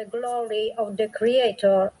 Revealing the glory of the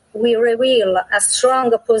Creator we reveal a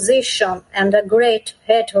strong position and a great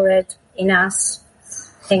hatred in us.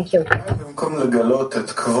 Thank you.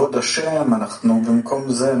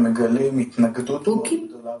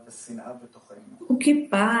 O que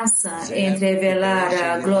passa entre revelar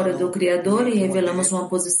a glória do Criador e revelamos uma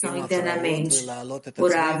posição internamente?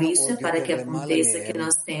 Orar isso é para que aconteça que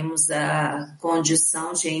nós temos a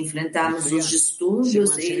condição de enfrentarmos os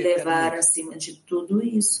distúrbios e levar acima de tudo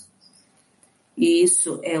isso. E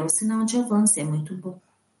isso é um sinal de avanço, é muito bom.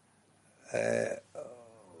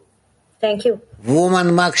 Thank you.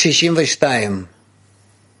 Woman Mark 62.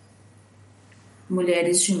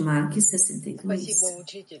 Mulheres de Mark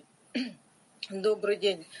 62. Добрый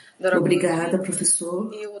день, дорогой. Obrigada,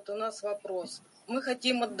 professor. И вот у нас вопрос. Мы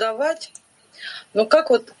хотим отдавать, но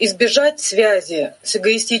как вот избежать связи с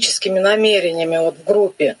эгоистическими намерениями вот в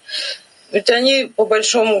группе? Ведь они, по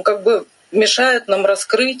большому, как бы мешают нам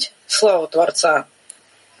раскрыть славу Творца.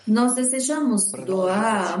 Nós desejamos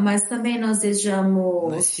doar, mas também nós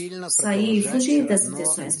desejamos sair, fugir das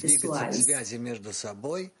intenções pessoais.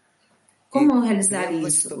 Como realizar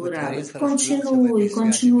isso, Urav?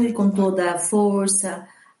 Continue com toda a força,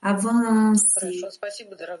 avance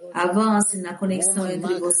na conexão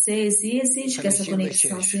entre vocês e exige que essa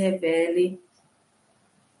conexão se revele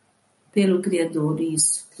pelo Criador.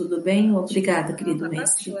 Isso, tudo bem? Obrigada, querido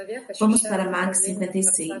mestre. Vamos para Mark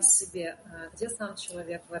 56.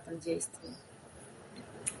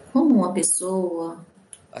 Como uma pessoa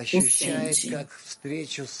o sente?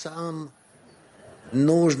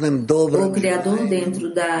 O Criador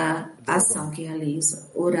dentro da ação que realiza.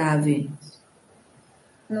 Orave.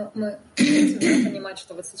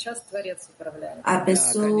 A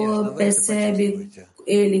pessoa percebe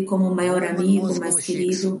ele como o maior amigo, mais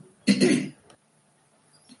querido.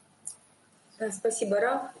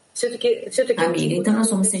 Amiga, então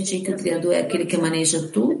nós vamos sentir que o Criador é aquele que maneja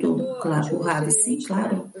tudo? Claro, o Ravi, sim,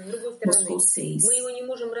 claro. Moscou 6.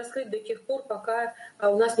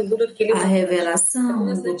 A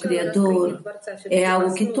revelação do Criador é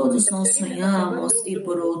algo que todos nós sonhamos e,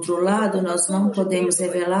 por outro lado, nós não podemos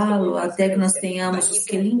revelá-lo até que nós tenhamos os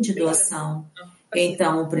quilim de doação.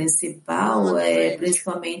 Então, o principal é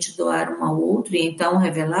principalmente doar um ao outro e então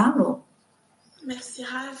revelá-lo?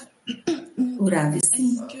 O Rav,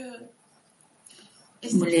 sim.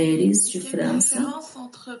 Mulheres de França.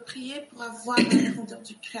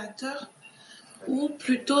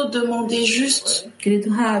 Querido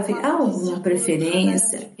Rav, há alguma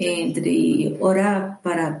preferência entre orar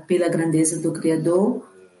pela grandeza do Criador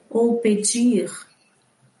ou pedir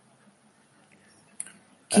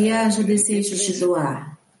que haja desejo de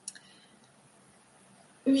doar?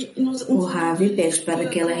 O Ravi pede para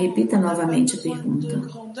que ela repita novamente a pergunta.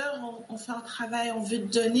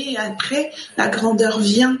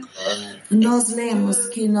 Nós lemos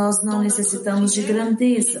que nós não necessitamos de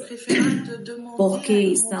grandeza, porque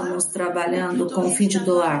estamos trabalhando com o fim de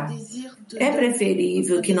doar. É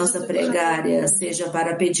preferível que nossa pregária seja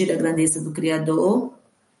para pedir a grandeza do Criador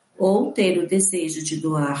ou ter o desejo de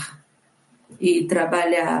doar e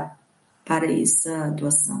trabalhar para essa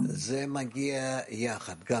doação.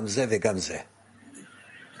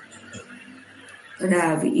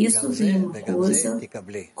 Rav, isso vem uma coisa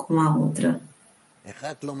com a outra.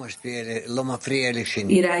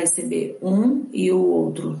 Irá receber um e o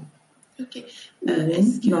outro.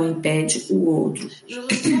 Um não impede o outro.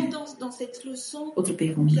 Outra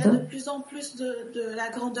pergunta.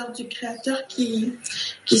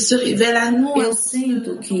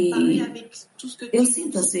 Eu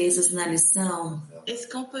sinto às vezes na lição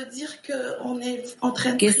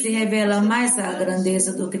que se revela mais a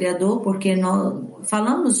grandeza do Criador, porque nós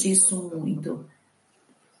falamos disso muito.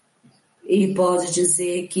 E pode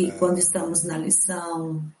dizer que quando estamos na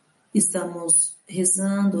lição, estamos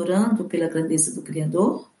rezando, orando pela grandeza do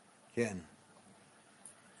Criador?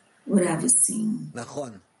 Orava sim.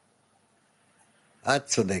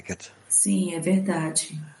 Sim, é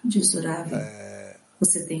verdade, diz Oravi.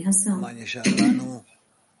 Você tem razão.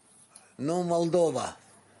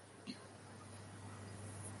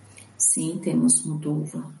 Sim, temos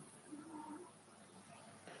Moldova.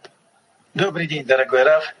 Добрый день, дорогой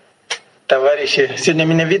Раф. Товарищи, сегодня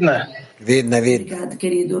меня видно? Видно. Obrigado,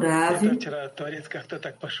 querido Ravi. Вчера Творец как-то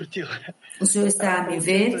так пошутил. O senhor está a me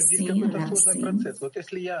ver? Sim, Ravi, sim. Вот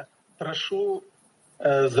если я прошу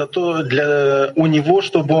зато у него,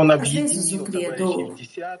 чтобы он объединил товарищей в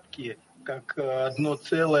десятки, как одно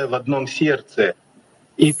целое в одном сердце.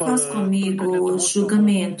 Faz comigo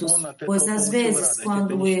julgamentos, pois às vezes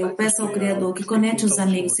quando eu peço ao Criador que conecte os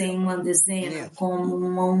amigos em uma dezena, como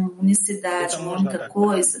uma unicidade, uma única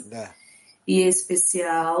coisa, e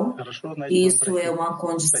especial, isso é uma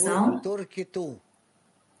condição?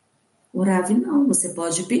 O Rav, não, você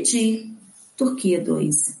pode pedir. Turquia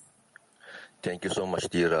 2. Thank you so much,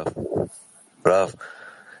 dear Rav. Rav,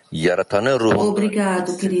 yaratanın ruhundan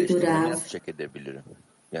Obrigado, querido Rav. nasıl check edebilirim?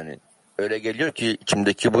 Yani öyle geliyor ki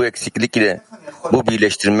içimdeki bu eksiklik ile bu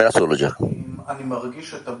birleştirme nasıl olacak?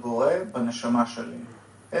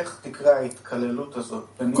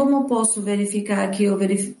 Como posso verificar que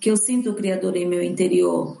eu sinto o Criador em meu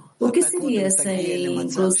interior? O que seria essa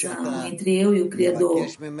inclusão entre eu e o Criador?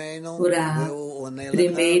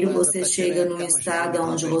 Primeiro você chega num estado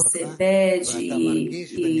onde você pede e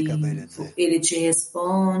ele te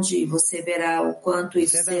responde, e você verá o quanto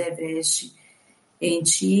isso se reveste em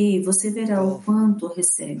ti, e você verá o quanto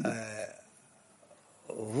recebe.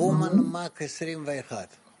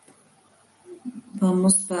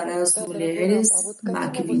 Vamos para as mulheres,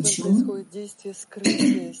 MAC 21.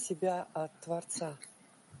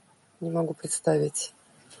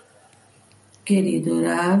 Querido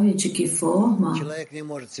Rav, de que forma? Se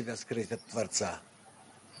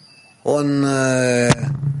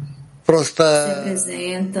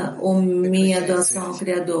apresenta minha doação ao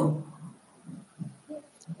Criador.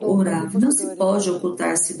 O Rav não se pode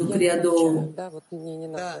ocultar-se do Criador.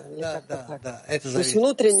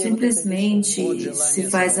 Simplesmente se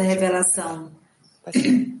faz a revelação.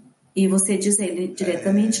 E você diz a ele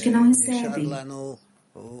diretamente que não recebe.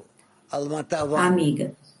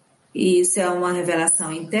 Amiga, isso é uma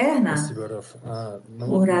revelação interna?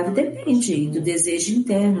 O Rav depende do desejo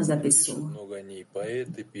interno da pessoa.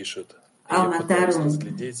 Ao matar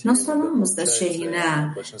nós falamos da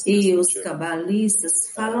Shekhinah e os cabalistas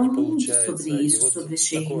falam muito sobre isso, sobre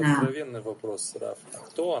Shekhinah.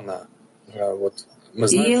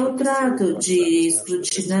 E eu trato de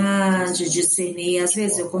escrutinar, de discernir, às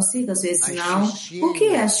vezes eu consigo, às vezes não. O que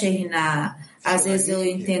é a Shekhinah? Às vezes eu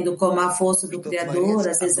entendo como a força do Criador,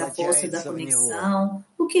 às vezes a força da conexão.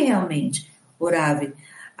 O que realmente? O Rav,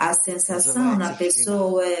 a sensação na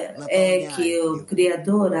pessoa é que o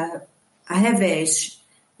Criador a reveste.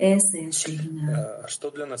 Essa é a Shekhinah.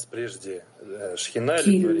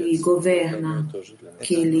 Que ele governa,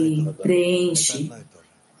 que ele preenche.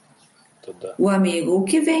 O amigo, o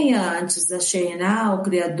que vem antes da Shekhinah, o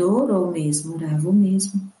Criador ou o mesmo, Rav? O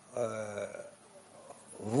mesmo.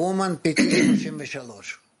 Woman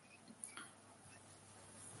 33.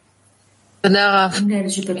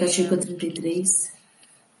 Mulheres de Petachico 33.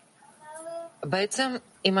 בעצם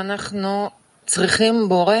אם אנחנו צריכים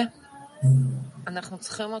בורא, אנחנו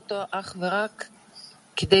צריכים אותו אך ורק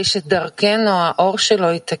כדי שדרכנו האור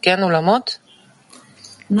שלו יתקן עולמות?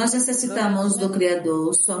 Nós necessitamos do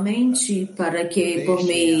Criador somente para que, por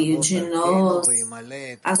meio de nós,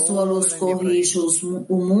 a sua luz corrija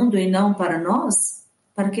o mundo e não para nós?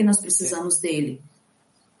 Para que nós precisamos dele?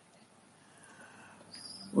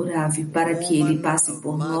 O Rav, para que ele passe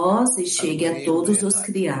por nós e chegue a todos os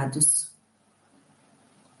criados.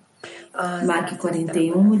 MAC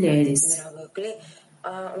 41, mulheres.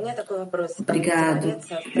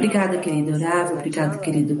 Obrigada, querido Rav. Obrigado,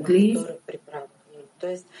 querido Kli.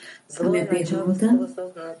 A minha pergunta: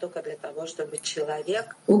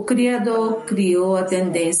 o Criador criou a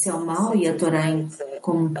tendência ao mal e a Torá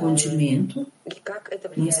como um condimento,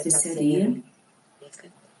 uma especiaria,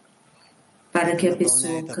 para que a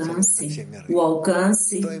pessoa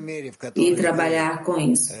alcance e trabalhar com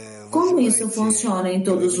isso. Como isso funciona em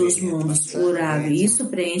todos os mundos? O Rav, isso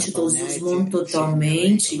preenche todos os mundos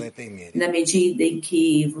totalmente, na medida em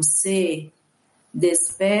que você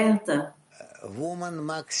desperta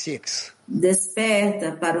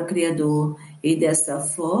para o Criador. E dessa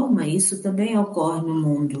forma, isso também ocorre no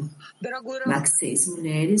mundo. MAC 6,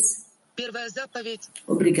 mulheres.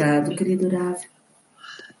 Obrigado, querido Rav.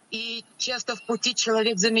 И часто в пути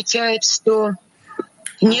человек замечает, что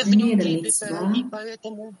нет в нем трепета, и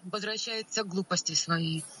поэтому возвращается к глупости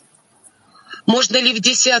своей. Можно ли в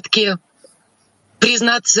десятке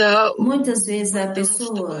признаться? Muitas vezes a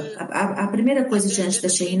pessoa, a primeira coisa diante da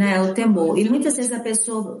Shekhinah é o temor. E muitas vezes a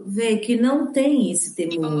pessoa vê que não tem esse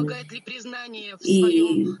temor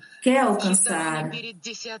e quer alcançar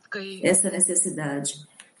essa necessidade.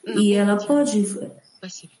 E ela pode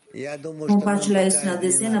compartilhar isso na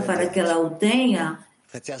dezena para que ela o tenha.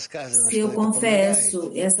 Se eu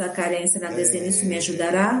confesso essa carência na dezena, isso me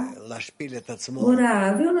ajudará?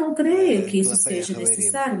 Rav, eu não creio que isso seja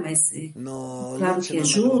necessário, mas claro que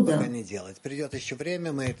ajuda.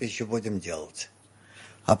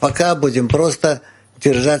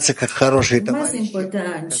 O mais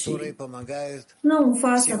importante, não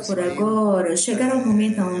faça por agora. Chegar ao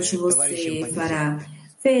momento onde você fará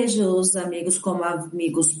Veja os amigos como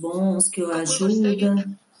amigos bons que o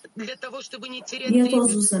ajudam. E a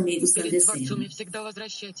todos os amigos na dezena.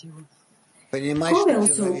 Qual é o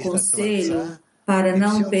seu conselho para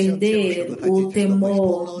não perder o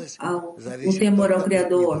temor ao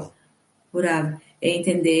Criador? É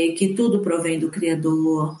entender que tudo provém do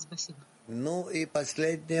Criador.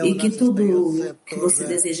 E que tudo que você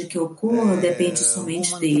deseja que ocorra depende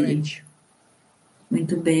somente dele.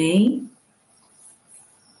 Muito bem.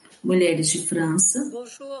 Mulheres de França.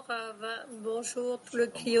 Bonjour, Rava. Bonjour, tout le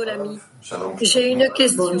Cliolami. J'ai une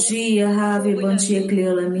question. Bom dia, Ravi. Bom dia,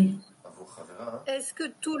 Cliolami. Est-ce que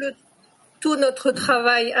tout notre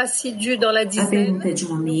travail assidu dans la dizaine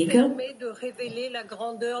nous permet de révéler la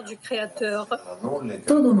grandeur du Créateur?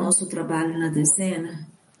 Todo o nosso trabalho na dezena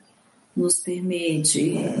nos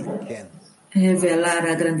permite revelar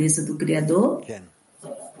a grandeza do Criador?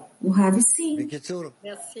 O Ravi, sim.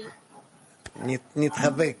 Merci.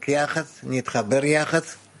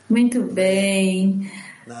 Muito bem.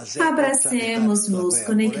 Abracemos-nos,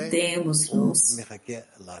 conectemos-nos.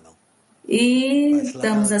 E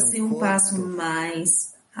damos assim um passo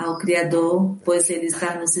mais ao Criador, pois Ele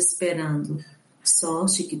está nos esperando.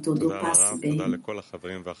 Sorte que tudo passe bem.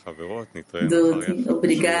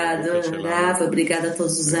 Obrigado, Rafa. Obrigado a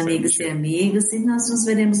todos os amigos e amigas. E nós nos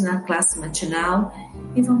veremos na classe matinal.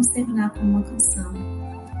 E vamos terminar com uma canção.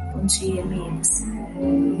 Bom dia, amigos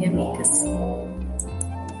e amigas.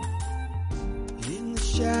 In the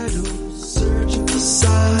shadows, searching for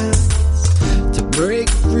signs to break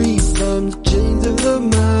free from the chains of the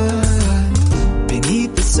mind.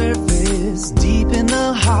 Beneath the surface, deep in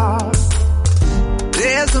the heart,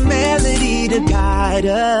 there's a melody to guide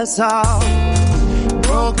us all.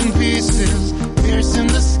 Broken pieces, piercing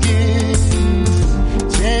the skin,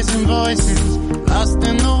 chasing voices, lost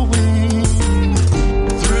in the wind.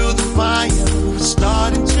 Through the fire,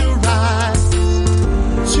 starting to rise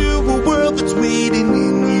to a world that's waiting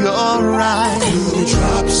in your eyes. To the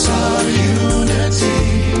drops of unity,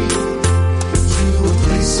 to a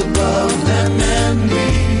place above them and me.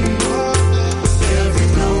 Every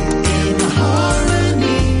note in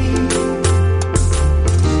harmony.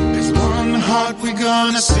 There's one heart we're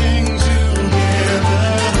gonna sing together.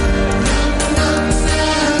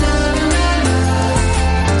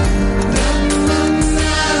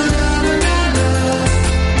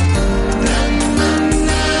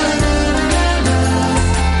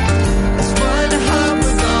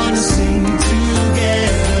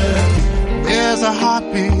 There's a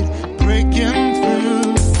heartbeat breaking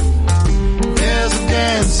through. There's a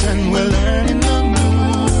dance and we're learning the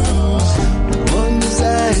moves. One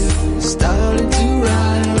desire starting to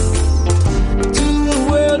rise to a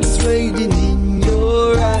world that's waiting in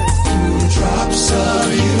your eyes. To the drops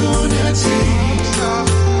of unity,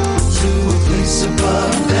 to a place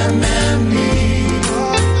above them and me.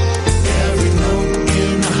 Every note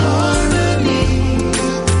in harmony.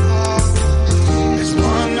 There's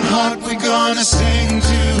one heart we're gonna sing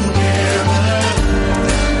together.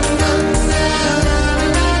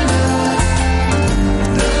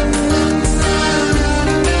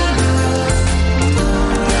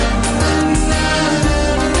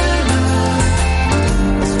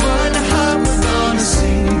 There's one heart we're gonna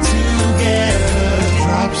sing together.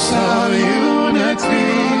 Drops of unity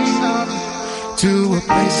to a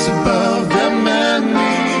place above them and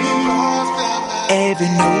me. Every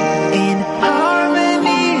note in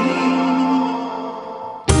harmony.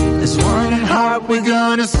 There's one heart we're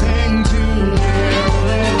gonna sing.